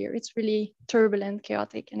not clear. It's really turbulent,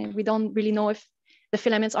 chaotic, and we don't really know if the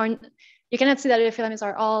filaments aren't, you cannot see that the filaments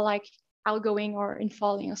are all like outgoing or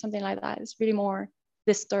infalling or something like that. It's really more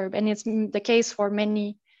disturbed, and it's the case for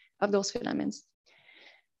many of those filaments.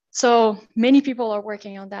 So many people are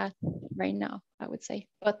working on that right now, I would say.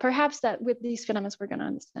 But perhaps that with these filaments, we're gonna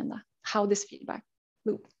understand that, how this feedback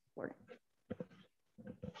loop works.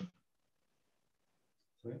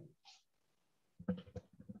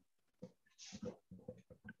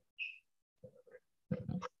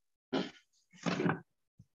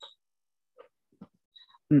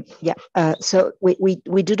 Yeah, so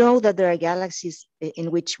we do know that there are galaxies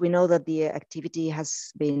in which we know that the activity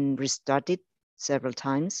has been restarted several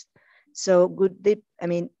times. So would they, I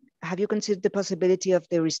mean, have you considered the possibility of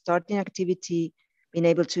the restarting activity being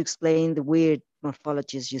able to explain the weird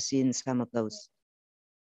morphologies you see in some of those?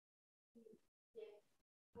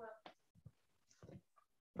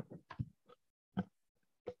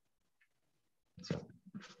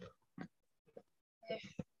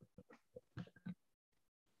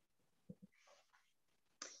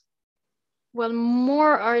 Well,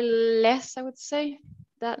 more or less, I would say.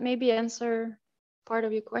 That maybe answer part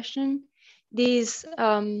of your question. These,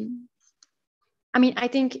 I mean, I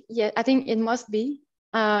think, yeah, I think it must be.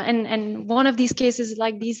 And one of these cases,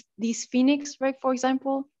 like these phoenix, right? For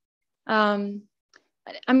example, I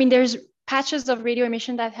mean, there's patches of radio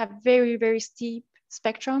emission that have very, very steep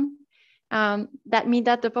spectrum. That mean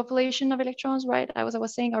that the population of electrons, right? As I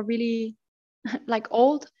was saying, are really like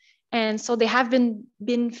old. And so they haven't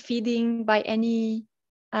been feeding by any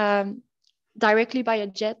directly by a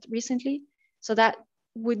jet recently. So that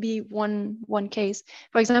would be one case.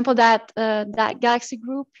 For example, that galaxy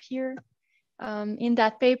group here in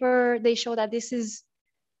that paper, they show that this is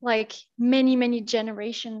like many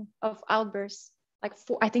generation of outbursts, like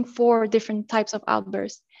I think 4 different types of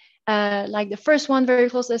outbursts. Like the first one very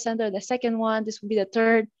close to the center, the second one, this would be the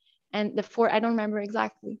third, and the 4th, I don't remember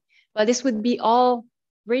exactly. But this would be all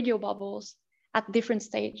radio bubbles at different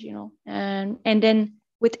stage, you know, and then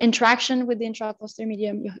with interaction with the intracluster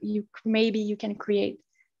medium, you maybe you can create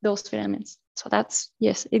those filaments. So that's,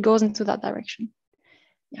 yes, it goes into that direction.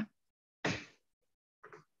 Yeah. I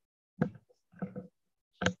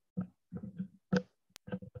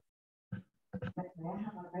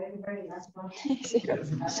have a very last one.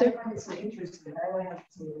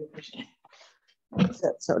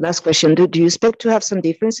 So last question, do you expect to have some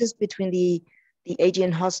differences between the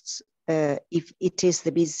AGN hosts if it is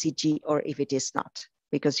the BCG or if it is not?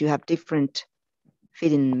 Because you have different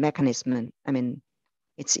feeding mechanism. I mean,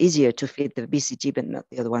 it's easier to feed the BCG but not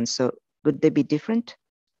the other one. So would they be different?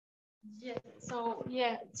 Yeah,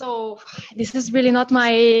 so this is really not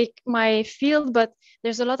my field, but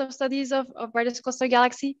there's a lot of studies of brightest cluster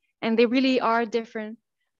galaxy, and they really are different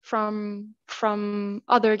from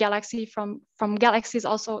other galaxy, from galaxies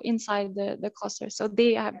also inside the cluster. So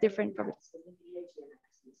they have different properties.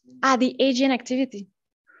 The AGN activity.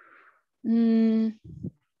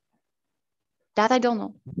 That I don't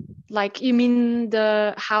know. Like, you mean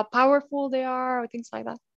how powerful they are or things like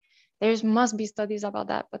that? There must be studies about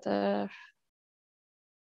that, but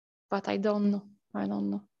I don't know.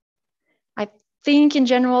 I think in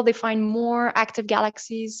general they find more active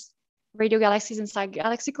galaxies, radio galaxies inside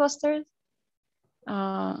galaxy clusters,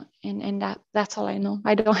 and that's all I know.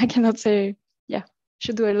 I cannot say. Yeah,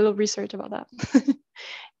 should do a little research about that.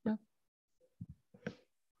 Yeah.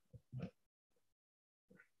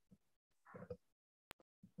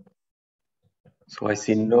 So I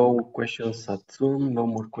see no questions at Zoom, no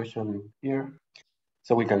more questions here.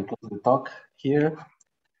 So we can close the talk here.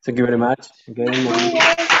 Thank you very much again.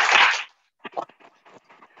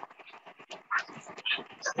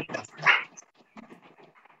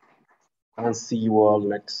 And see you all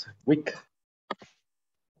next week.